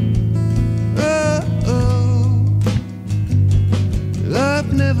 Oh,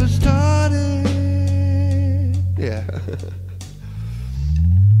 life never started. Yeah.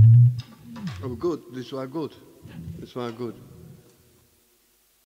 Oh, good. This was good. This was good.